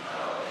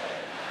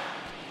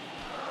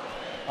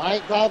 I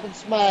ain't talking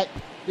smack.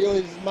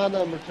 Phillies is my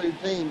number 2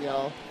 team,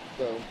 y'all.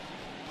 So.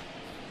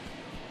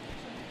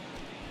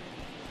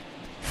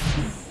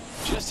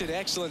 Just an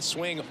excellent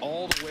swing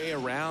all the way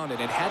around,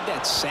 and it had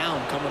that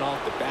sound coming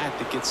off the bat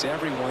that gets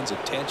everyone's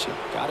attention.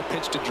 Got a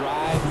pitch to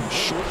drive,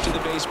 short to the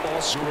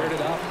baseball, squared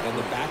it up, and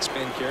the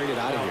backspin carried it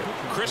out of here.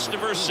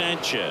 Christopher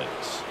Sanchez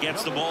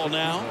gets the ball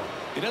now.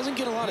 He doesn't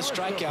get a lot of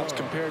strikeouts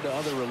compared to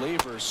other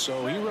relievers,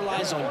 so he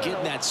relies on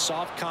getting that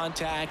soft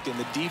contact and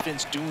the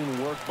defense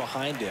doing work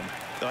behind him.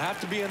 They'll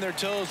have to be on their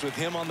toes with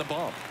him on the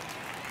bump.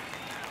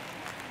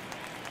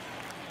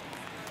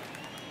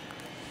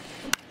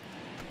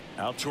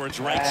 Out towards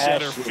right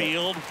center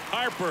field.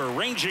 Harper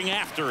ranging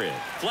after it.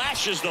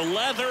 Flashes the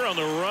leather on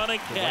the run and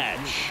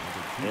catch.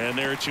 And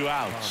there are 2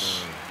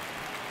 outs.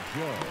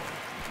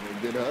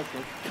 Good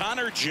hustle.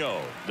 Connor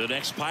Joe, the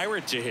next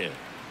Pirate to hit.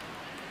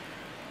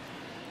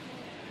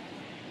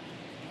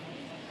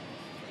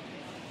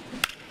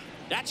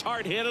 That's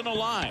hard hit in the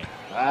line.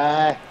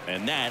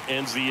 And that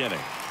ends the inning.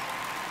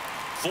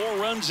 4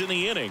 runs in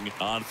the inning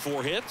on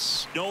 4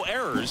 hits, no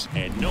errors,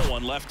 and no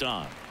one left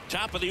on.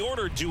 Top of the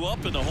order due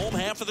up in the home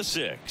half of the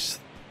 6th.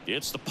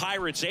 It's the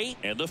Pirates 8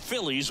 and the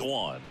Phillies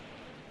 1.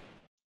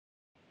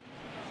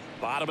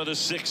 Bottom of the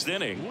 6th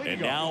inning,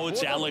 and now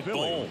it's Alec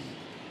Bohm.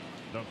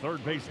 The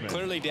third baseman.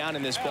 Clearly down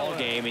in this ball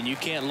game, and you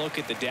can't look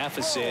at the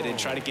deficit and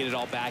try to get it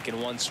all back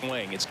in one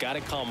swing. It's got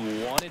to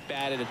come one at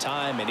bat at a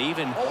time, and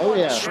even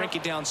shrink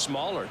it down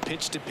smaller,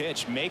 pitch to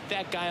pitch. Make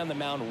that guy on the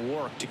mound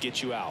work to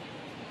get you out.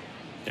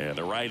 And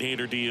the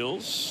right-hander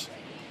deals.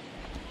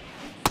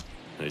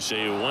 They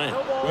say you win.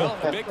 Well,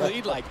 a big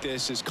lead like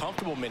this is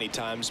comfortable many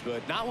times,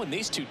 but not when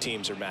these two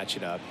teams are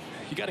matching up.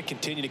 You got to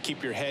continue to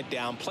keep your head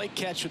down, play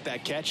catch with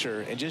that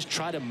catcher, and just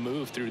try to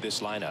move through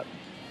this lineup.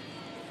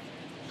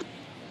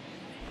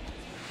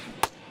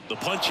 The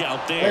punch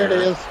out there.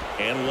 There it is.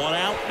 And 1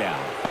 out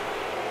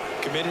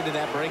now. Committed to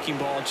that breaking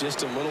ball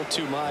just a little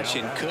too much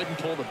and couldn't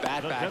pull the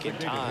bat back in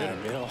time.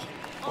 You know,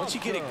 once you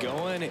get it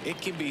going,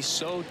 it can be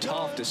so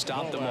tough to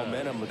stop the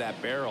momentum with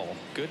that barrel.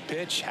 Good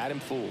pitch, had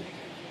him fooled.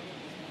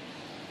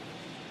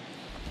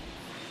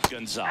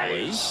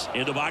 Gonzalez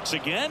in the box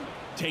again,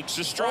 takes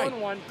a strike.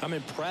 I'm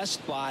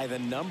impressed by the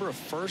number of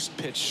first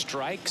pitch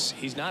strikes.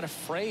 He's not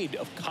afraid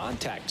of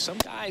contact. Some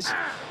guys,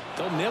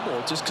 they'll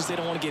nibble just because they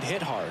don't want to get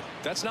hit hard.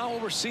 That's not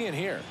what we're seeing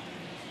here.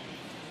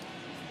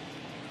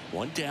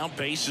 1 down,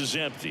 base is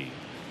empty.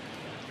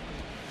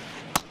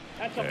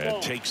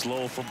 And takes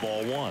low for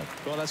ball one.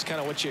 Well, that's kind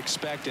of what you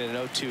expect in an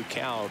 0-2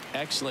 count.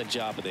 Excellent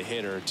job of the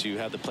hitter to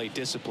have the plate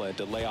discipline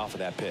to lay off of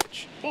that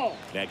pitch.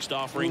 Next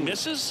offering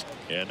misses,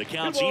 and the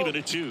count's even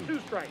at 2. 2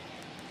 strikes.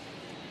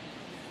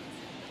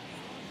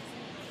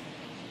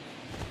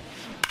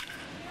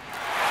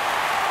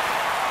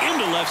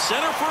 Into left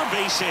center for a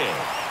base hit.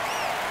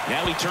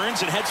 Now he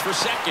turns and heads for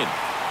second.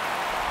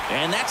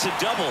 And that's a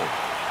double.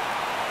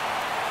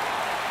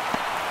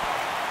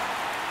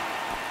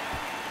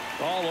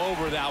 All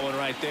over that one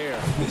right there.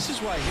 This is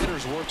why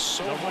hitters work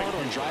so hard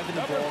on driving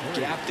the ball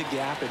gap to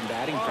gap in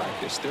batting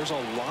practice. There's a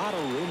lot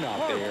of room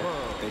out there.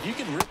 If you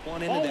can rip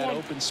one into that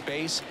open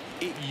space,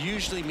 it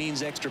usually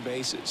means extra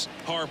bases.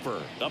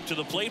 Harper up to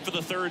the plate for the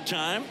 3rd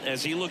time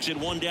as he looks at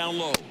one down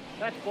low.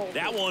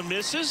 That one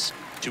misses.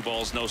 2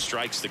 balls, no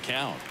strikes to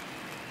count.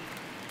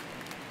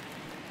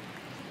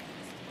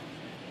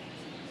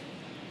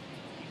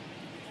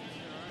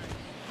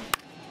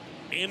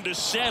 Into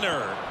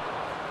center.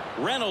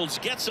 Reynolds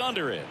gets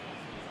under it.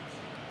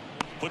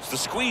 Puts the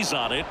squeeze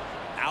on it.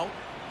 Out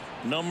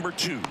number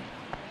 2.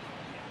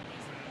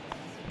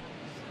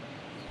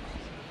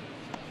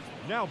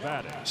 Now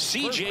batting.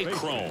 C.J.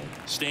 Cron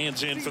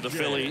stands in for the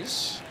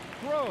Phillies.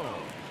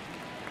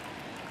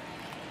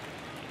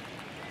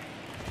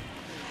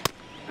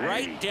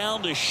 Right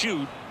down the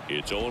chute.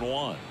 It's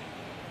 0-1.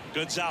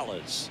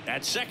 Gonzalez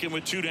at second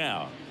with 2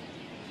 down.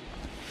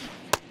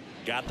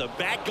 Got the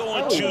bat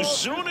going too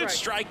soon. It's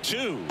strike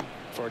 2.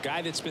 For a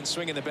guy that's been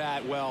swinging the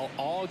bat well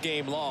all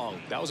game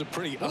long, that was a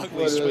pretty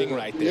ugly swing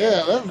right there.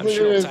 Yeah, that's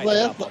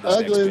the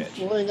ugliest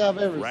swing I've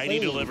ever seen. Righty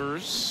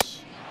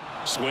delivers.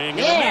 Swing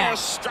and a miss.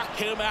 Struck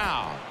him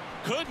out.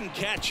 Couldn't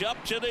catch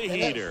up to the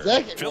heater.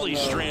 Phillies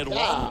strand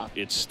 1.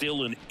 It's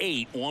still an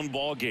 8-1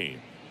 ball game.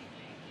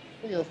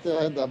 I think I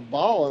still had the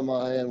ball in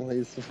my hand when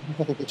he's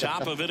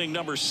Top of inning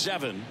number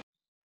 7.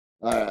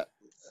 All right.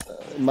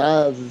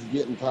 My eyes is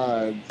getting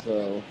tired,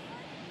 so.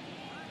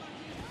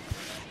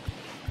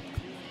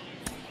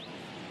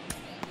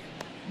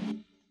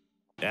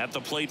 At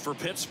the plate for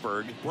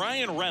Pittsburgh,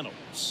 Brian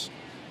Reynolds.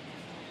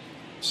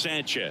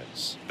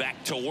 Sanchez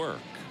back to work.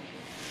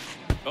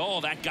 Oh,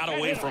 that got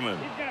away from him.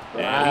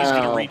 And he's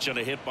going to reach on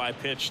a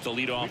hit-by-pitch to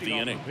lead off the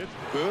inning.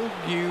 Boog,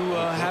 you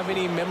have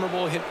any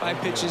memorable hit-by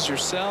pitches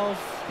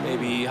yourself?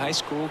 Maybe high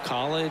school,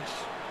 college?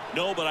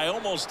 No, but I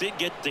almost did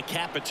get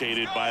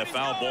decapitated by a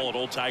foul ball at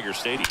Old Tiger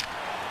Stadium.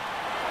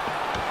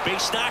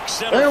 Base knock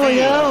center There we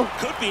field. go.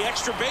 Could be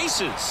extra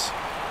bases.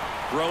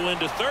 Throw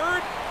into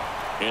third.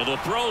 And the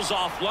throw's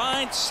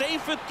offline.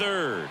 Safe at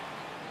third.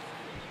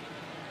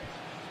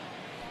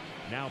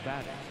 Now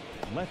batting.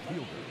 Left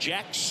fielder.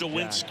 Jack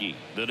Sawinski,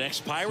 the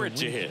next Pirate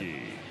to hit.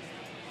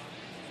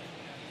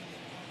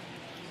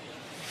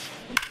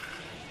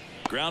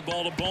 Ground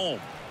ball to Bohm.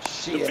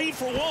 The feed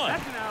for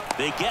 1.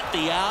 They get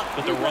the out,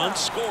 but the run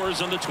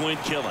scores on the twin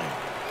killing.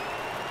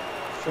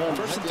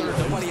 First and third,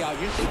 nobody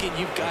out. You're thinking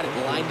you've got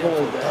it lined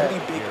up for a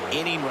pretty big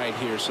inning right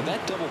here. So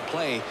that double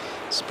play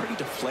is pretty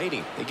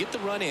deflating. They get the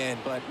run in,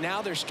 but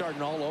now they're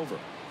starting all over.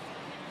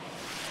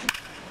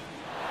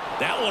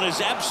 That one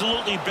is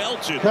absolutely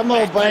belted. Come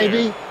on,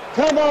 baby. There.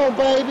 Come on,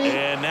 baby.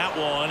 And that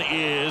one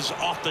is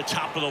off the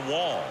top of the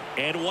wall.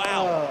 And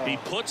wow, he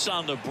puts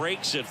on the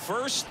brakes at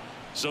first.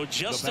 So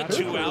just a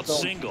 2-out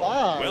single.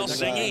 Well,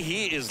 Singy,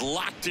 he is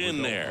locked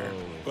in there.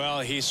 Well,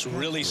 he's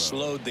really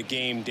slowed the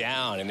game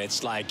down, and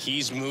it's like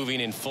he's moving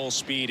in full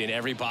speed, and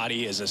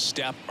everybody is a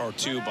step or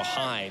 2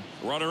 behind.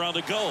 Runner on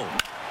the go.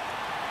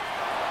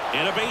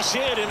 And a base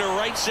hit into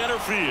right center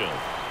field.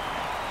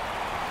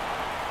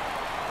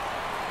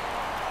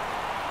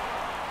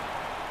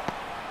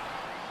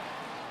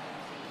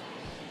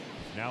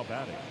 Now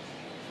batting.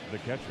 The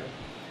catcher.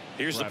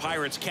 Here's the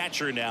Pirates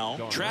catcher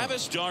now,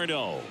 Travis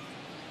d'Arnaud.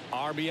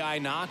 RBI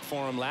knock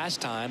for him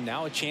last time.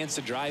 Now a chance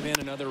to drive in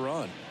another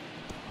run.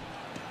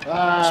 Swing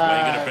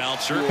and a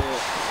bouncer.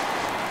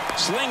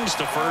 Slings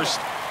to first,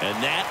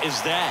 and that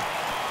is that.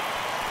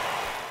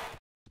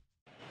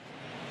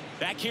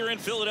 Back here in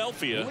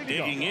Philadelphia,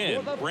 digging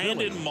in,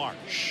 Brandon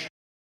Marsh.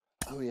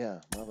 Oh, yeah.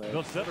 My bad.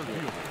 The center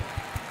fielder.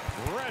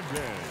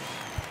 Brandon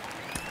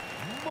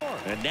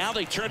Marsh. And now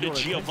they turn to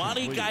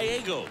Giovanni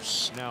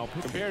Gallegos. Now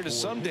compared to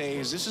some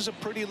days, this is a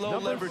pretty low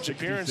leverage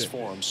appearance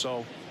for him.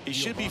 So he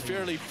should be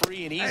fairly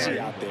free and easy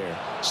out there.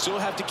 Still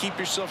have to keep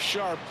yourself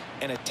sharp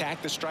and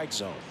attack the strike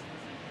zone.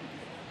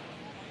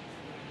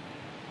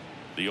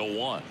 The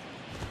 0-1.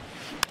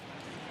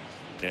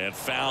 And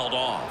fouled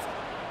off.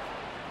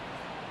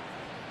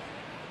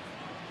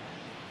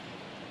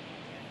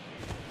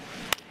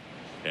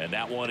 And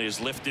that one is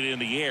lifted in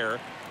the air.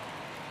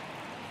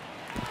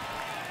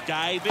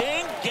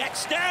 Diving,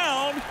 gets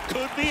down,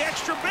 could be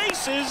extra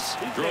bases.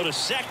 Throw to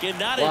second,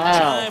 not in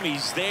time.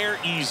 He's there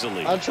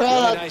easily. I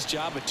tried. Really nice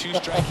job of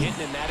 2-strike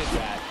hitting in that at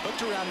bat.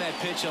 Hooked around that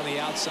pitch on the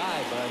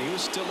outside, but he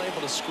was still able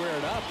to square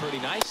it up pretty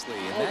nicely.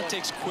 And that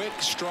takes quick,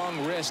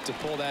 strong wrist to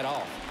pull that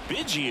off.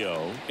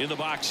 Biggio in the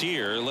box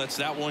here lets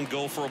that one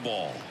go for a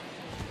ball.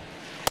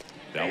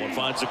 That one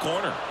finds the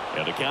corner,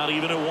 and the count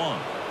even at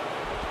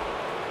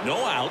 1.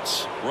 No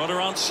outs, runner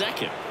on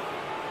second.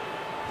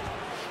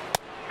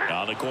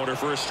 On the corner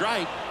for a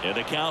strike, and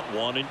the count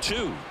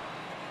 1-2.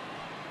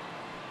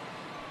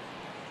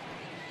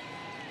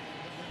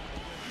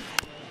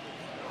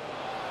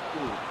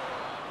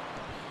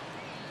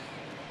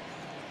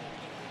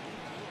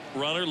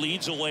 Runner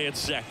leads away at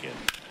second.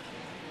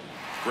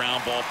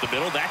 Ground ball up the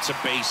middle. That's a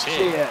base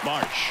hit. Yeah.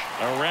 Marsh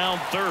around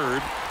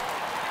third.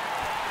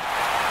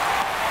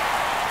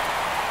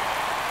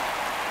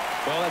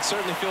 Well, that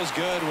certainly feels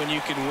good when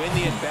you can win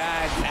the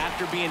at-bat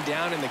after being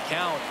down in the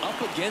count, up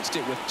against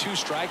it with 2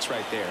 strikes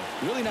right there.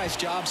 Really nice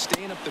job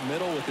staying up the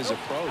middle with his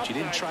approach. He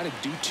didn't try to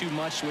do too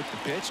much with the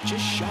pitch,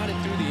 just shot it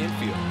through the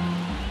infield.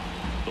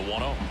 The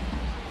 1-0.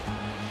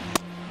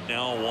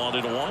 Now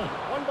 1-1.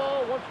 1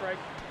 ball, 1 strike.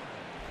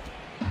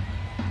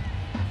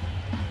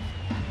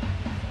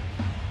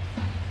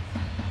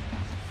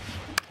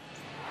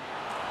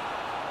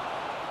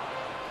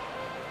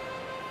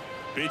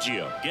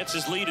 Biggio gets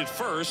his lead at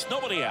first.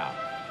 Nobody out.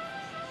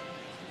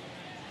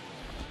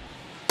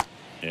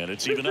 And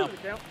it's even up.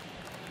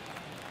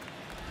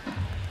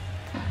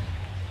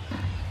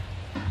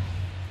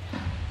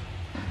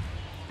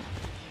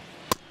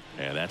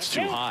 And that's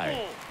too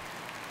high.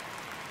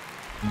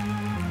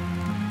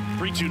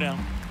 3-2 now.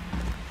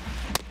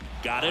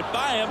 Got it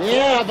by him.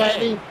 Yeah,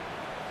 baby.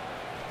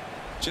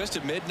 Just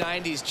a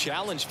mid-90s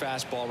challenge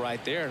fastball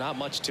right there. Not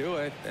much to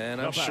it. And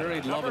I'm sure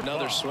he'd love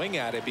another swing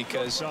at it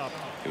because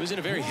it was in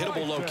a very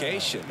hittable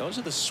location. Those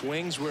are the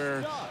swings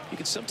where you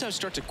can sometimes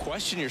start to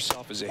question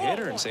yourself as a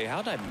hitter and say,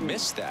 how did I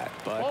miss that?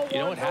 But you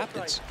know what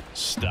happens.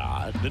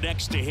 Stott, the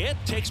next to hit,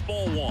 takes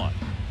ball 1.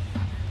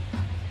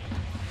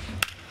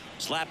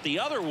 Slap the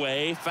other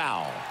way,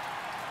 foul.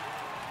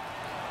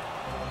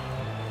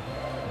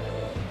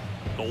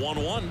 The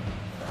 1-1.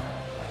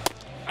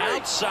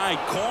 Outside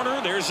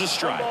corner, there's a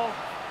strike. 1 ball,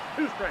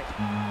 2 strikes.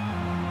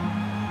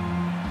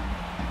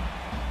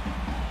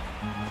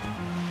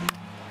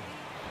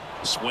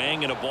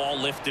 Swing and a ball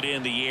lifted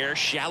in the air,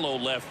 shallow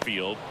left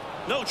field.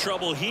 No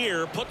trouble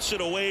here, puts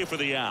it away for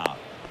the out.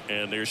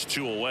 And there's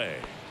 2 away.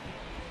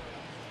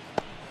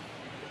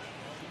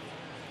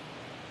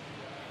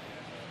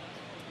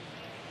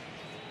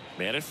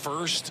 Man at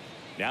first,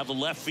 now the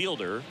left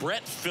fielder,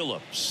 Brett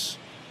Phillips.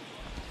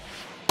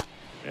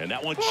 And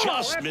that one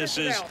just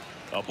misses.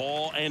 A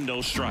ball and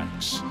no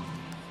strikes.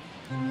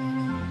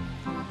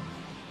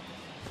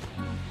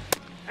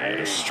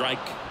 And a strike.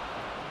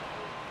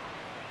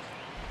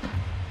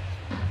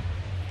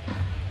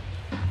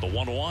 The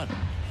 1-1.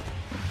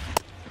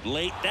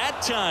 Late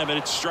that time, and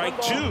it's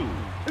strike 2.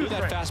 Threw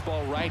that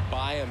fastball right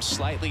by him,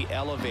 slightly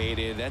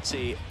elevated. That's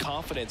a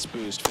confidence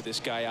boost for this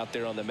guy out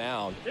there on the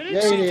mound.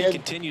 Yeah, See he if he did.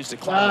 continues to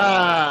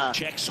climb.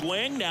 Check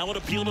swing, now an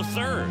appeal to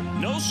third.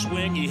 No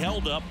swing, he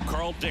held up.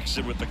 Carl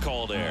Dixon with the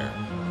call there.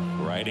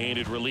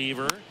 Right-handed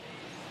reliever.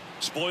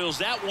 Spoils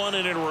that one,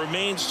 and it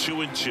remains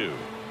 2-2.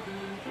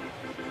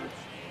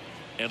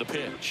 And a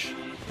pitch.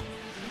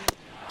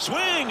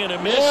 Swing and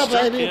a miss, Yeah,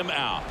 struck baby. him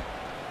out.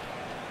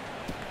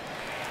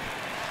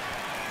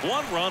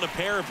 1 run, a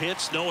pair of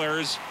hits, no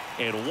errors,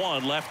 and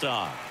 1 left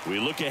on. We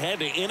look ahead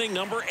to inning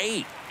number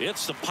 8.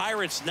 It's the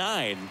Pirates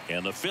 9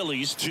 and the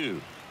Phillies 2.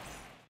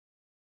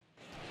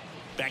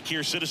 Back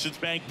here, Citizens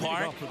Bank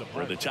Park,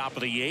 for the top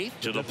of the 8th.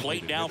 To the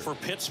plate now for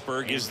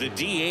Pittsburgh is the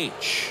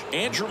DH,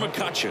 Andrew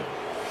McCutcheon.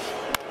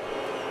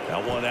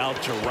 That one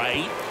out to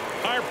right.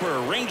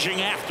 Harper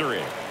ranging after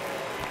it.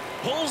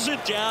 Pulls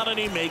it down, and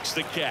he makes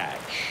the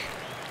catch.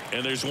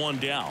 And there's 1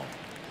 down.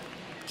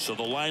 So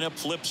the lineup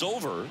flips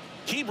over.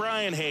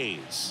 Brian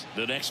Hayes,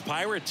 the next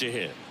Pirate to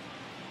hit.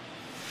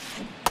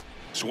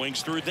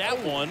 Swings through that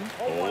one.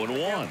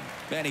 0-1.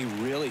 Man, he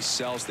really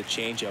sells the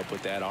changeup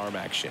with that arm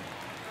action.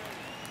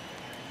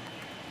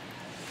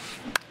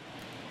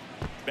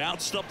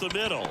 Bounced up the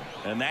middle,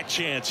 and that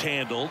chance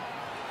handled.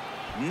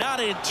 Not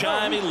in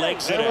time, he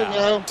legs it There we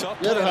out. go. Tough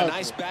Good play, a hustle.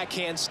 nice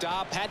backhand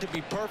stop. Had to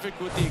be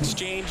perfect with the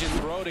exchange and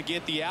throw to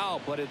get the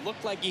out, but it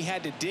looked like he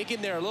had to dig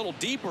in there a little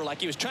deeper, like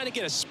he was trying to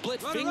get a split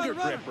finger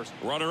grip.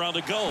 Runner on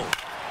the go.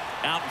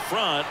 Out in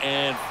front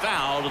and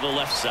foul to the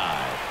left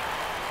side.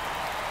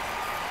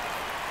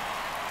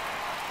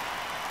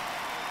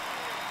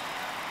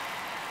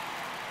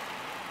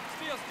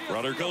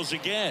 Runner goes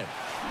again.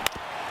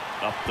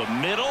 Up the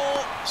middle.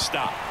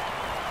 Stop.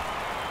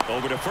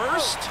 Over to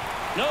first.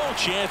 No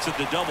chance at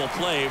the double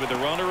play with the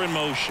runner in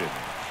motion.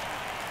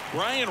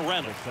 Brian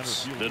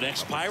Reynolds, the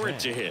next Pirate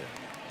to hit.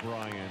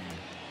 Brian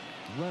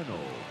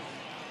Reynolds.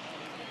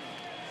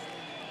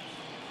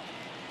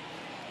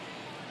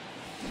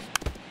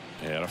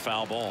 And a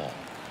foul ball.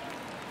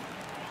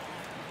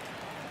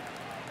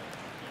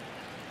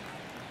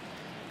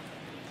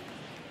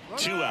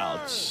 Two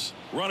outs.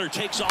 Runner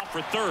takes off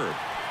for third.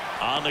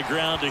 On the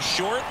ground to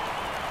short.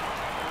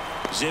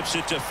 Zips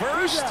it to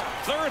first.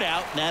 Third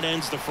out, and that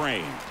ends the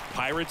frame.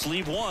 Pirates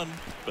leave 1,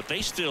 but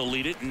they still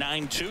lead it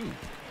 9-2.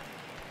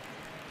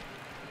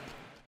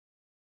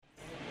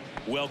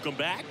 Welcome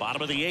back.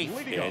 Bottom of the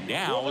 8th. And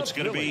now it's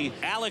going to be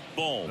Alec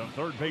Bohm. The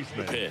third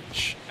baseman. The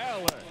pitch.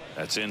 Alec.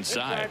 That's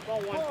inside.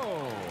 Ball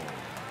 1.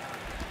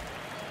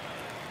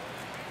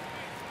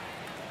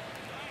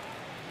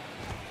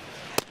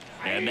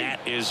 And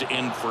that is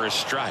in for a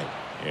strike.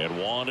 And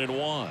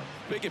 1-1.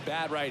 Big at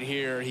bat right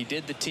here. He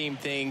did the team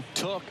thing,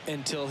 took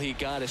until he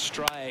got a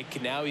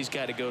strike. Now he's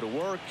got to go to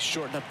work,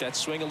 shorten up that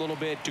swing a little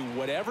bit, do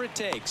whatever it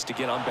takes to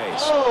get on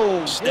base.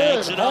 Oh,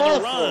 Snags good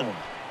another hustle. run.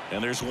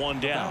 And there's one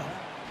down.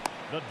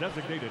 The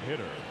designated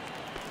hitter,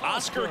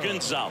 Oscar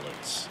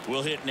Gonzalez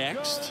will hit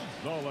next.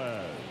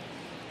 Gonzalez.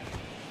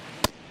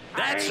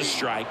 That's a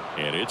strike.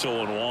 And it's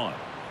 0-1.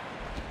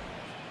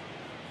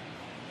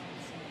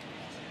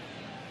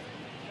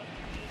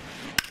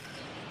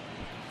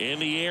 In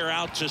the air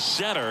out to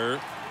center.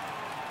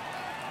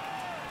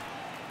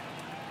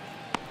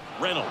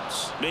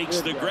 Reynolds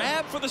makes the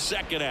grab for the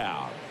second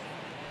out.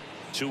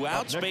 2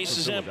 outs, Up next base for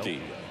is empty.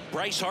 Philadelphia.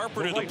 Bryce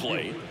Harper to the right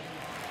plate. fielder,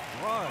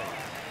 Bryce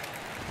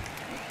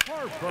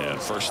Harper.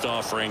 And first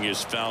offering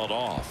is fouled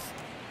off.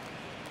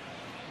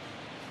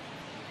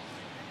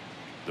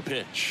 The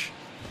pitch.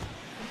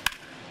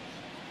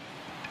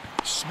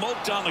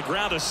 Smoked on the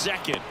ground a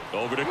second.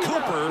 Over to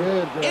Cooper.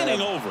 Good job.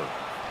 Inning over.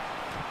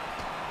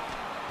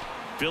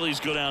 Phillies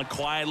go down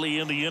quietly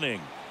in the inning.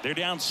 They're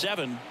down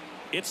 7.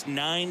 It's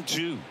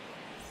 9-2.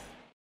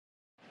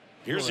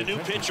 Here's a new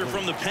pitcher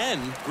from the pen,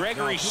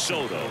 Gregory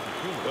Soto.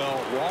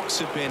 Well, walks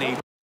have been a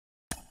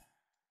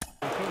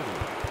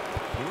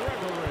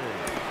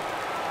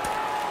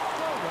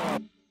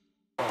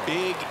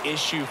big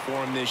issue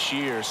for him this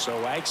year,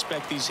 so I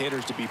expect these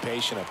hitters to be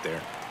patient up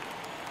there.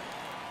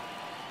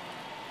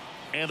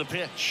 And the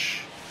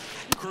pitch.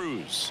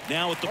 Cruz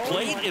now at the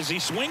plate as he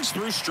swings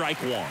through strike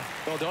 1.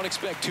 Well, don't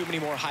expect too many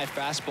more high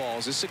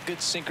fastballs. This is a good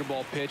sinker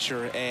ball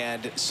pitcher,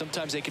 and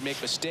sometimes they can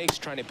make mistakes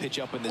trying to pitch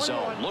up in the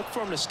zone. Look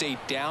for him to stay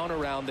down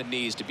around the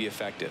knees to be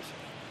effective.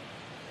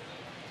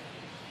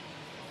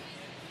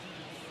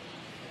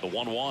 The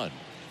 1-1.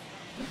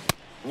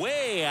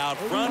 Way out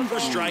front for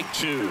strike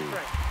 2.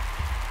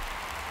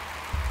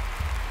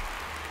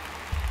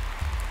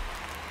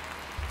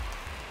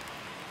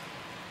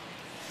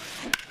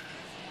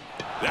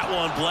 That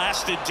one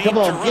blasted deep. Come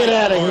on, to get right.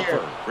 out of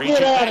Harper here. reaching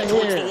Get out back of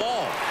towards here. the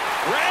wall.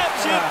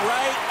 Grabs it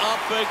right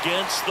up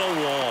against the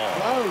wall.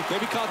 Oh,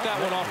 Maybe caught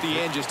that one off the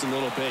end just a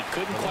little bit.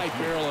 Couldn't quite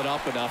barrel it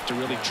up enough to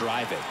really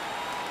drive it.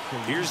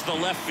 Here's the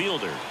left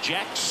fielder,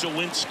 Jack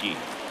Sawinski.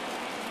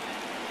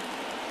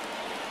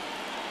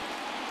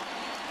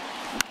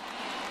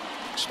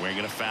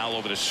 Swinging a foul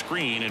over the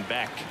screen and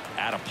back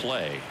out of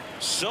play.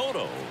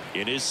 Soto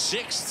in his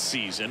 6th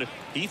season.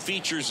 He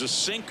features a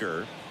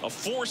sinker, a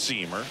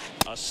 4-seamer,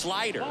 a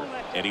slider,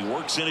 and he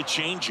works in a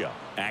changeup.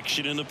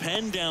 Action in the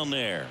pen down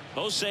there.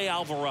 Jose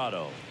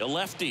Alvarado, a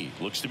lefty,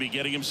 looks to be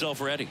getting himself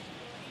ready.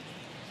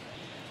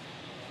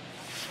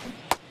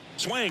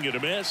 Swing and a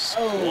miss.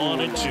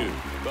 1-2.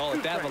 Well,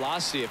 at that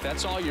velocity, if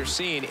that's all you're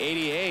seeing,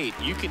 88,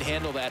 you can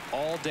handle that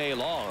all day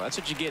long. That's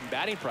what you get in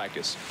batting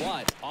practice.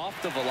 But off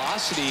the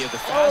velocity of the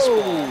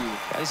fastball,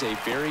 that is a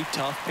very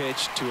tough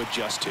pitch to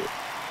adjust to.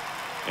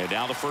 And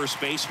now the first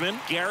baseman,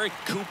 Garrett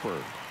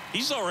Cooper.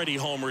 He's already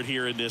homered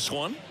here in this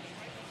one.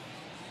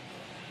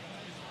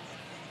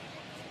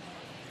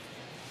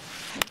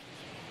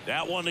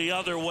 That one the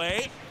other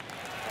way.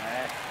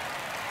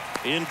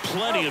 In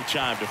plenty of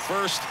time to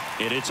first,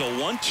 and it's a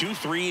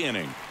 1-2-3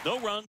 inning. No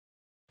run.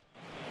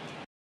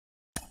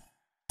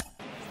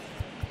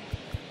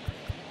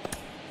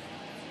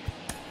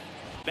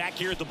 Back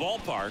here at the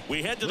ballpark,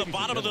 we head to the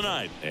bottom of the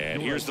ninth.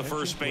 And here's the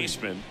first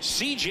baseman,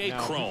 C.J.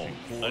 Cron.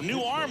 A new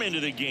arm into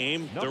the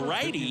game, the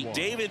righty,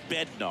 David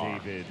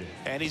Bednar.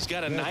 And he's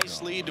got a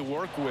nice lead to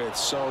work with,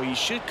 so he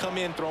should come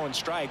in throwing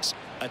strikes,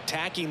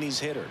 attacking these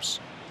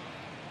hitters.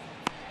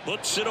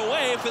 Puts it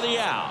away for the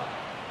out.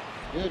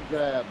 good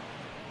grab.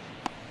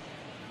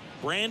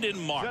 Brandon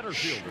Marsh Center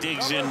fielder,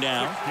 digs in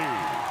now. 60,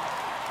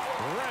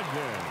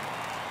 Brandon Marsh.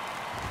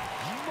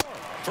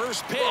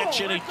 First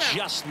pitch, and it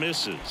just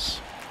misses.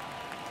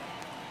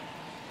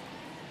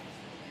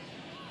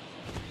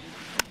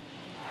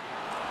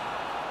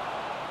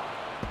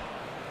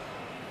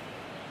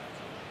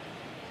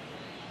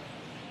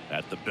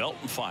 At the belt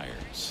and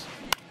fires.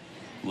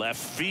 Left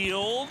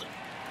field.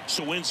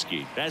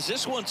 Sawinski has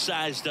this one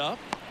sized up.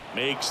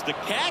 Makes the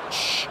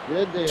catch.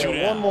 Good deal. 2 One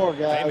down. more,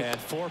 Hey, guys. man,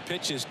 4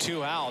 pitches,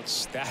 2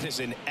 outs. That is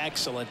an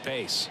excellent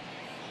pace.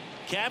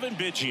 Kevin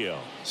Biggio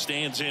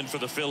stands in for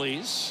the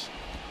Phillies.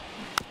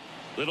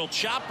 Little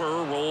chopper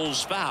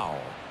rolls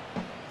foul.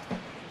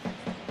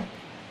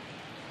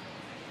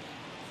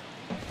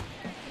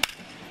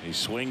 He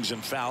swings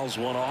and fouls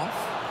one off.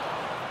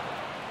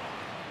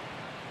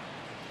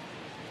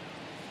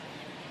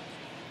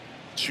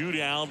 Two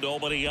down,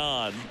 nobody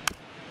on.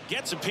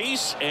 Gets a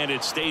piece, and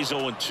it stays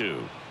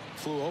 0-2.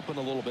 Flew open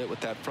a little bit with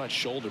that front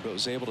shoulder, but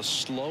was able to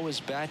slow his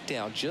bat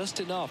down just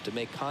enough to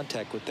make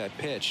contact with that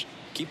pitch.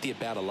 Keep the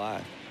at-bat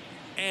alive.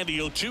 And the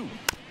 0-2.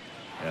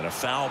 And a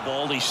foul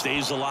ball, he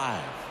stays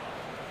alive.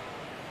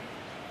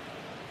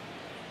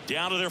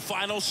 Down to their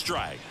final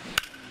strike.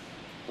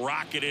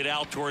 Rocketed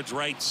out towards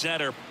right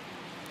center.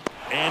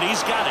 And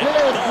he's got it. Good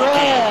Ball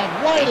game.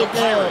 grab. Way And the to go.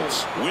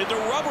 Pirates with the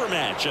rubber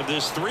match of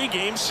this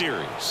 3-game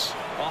series.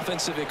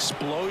 Offensive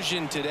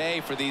explosion today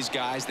for these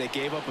guys. They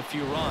gave up a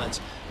few runs,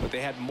 but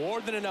they had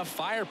more than enough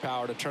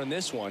firepower to turn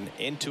this one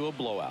into a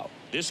blowout.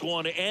 This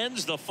one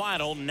ends the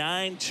final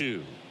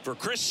 9-2. For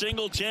Chris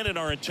Singleton and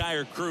our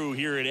entire crew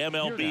here at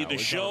MLB The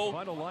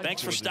Show,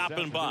 thanks for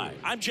stopping by.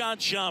 I'm John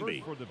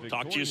Shambi.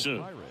 Talk to you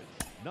soon.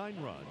 9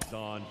 runs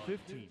on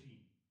 15.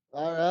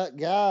 All right,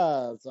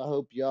 guys. I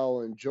hope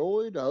y'all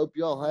enjoyed. I hope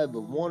y'all have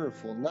a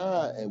wonderful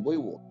night, and we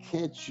will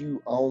catch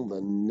you on the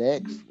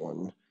next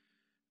one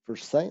for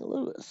St.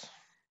 Louis.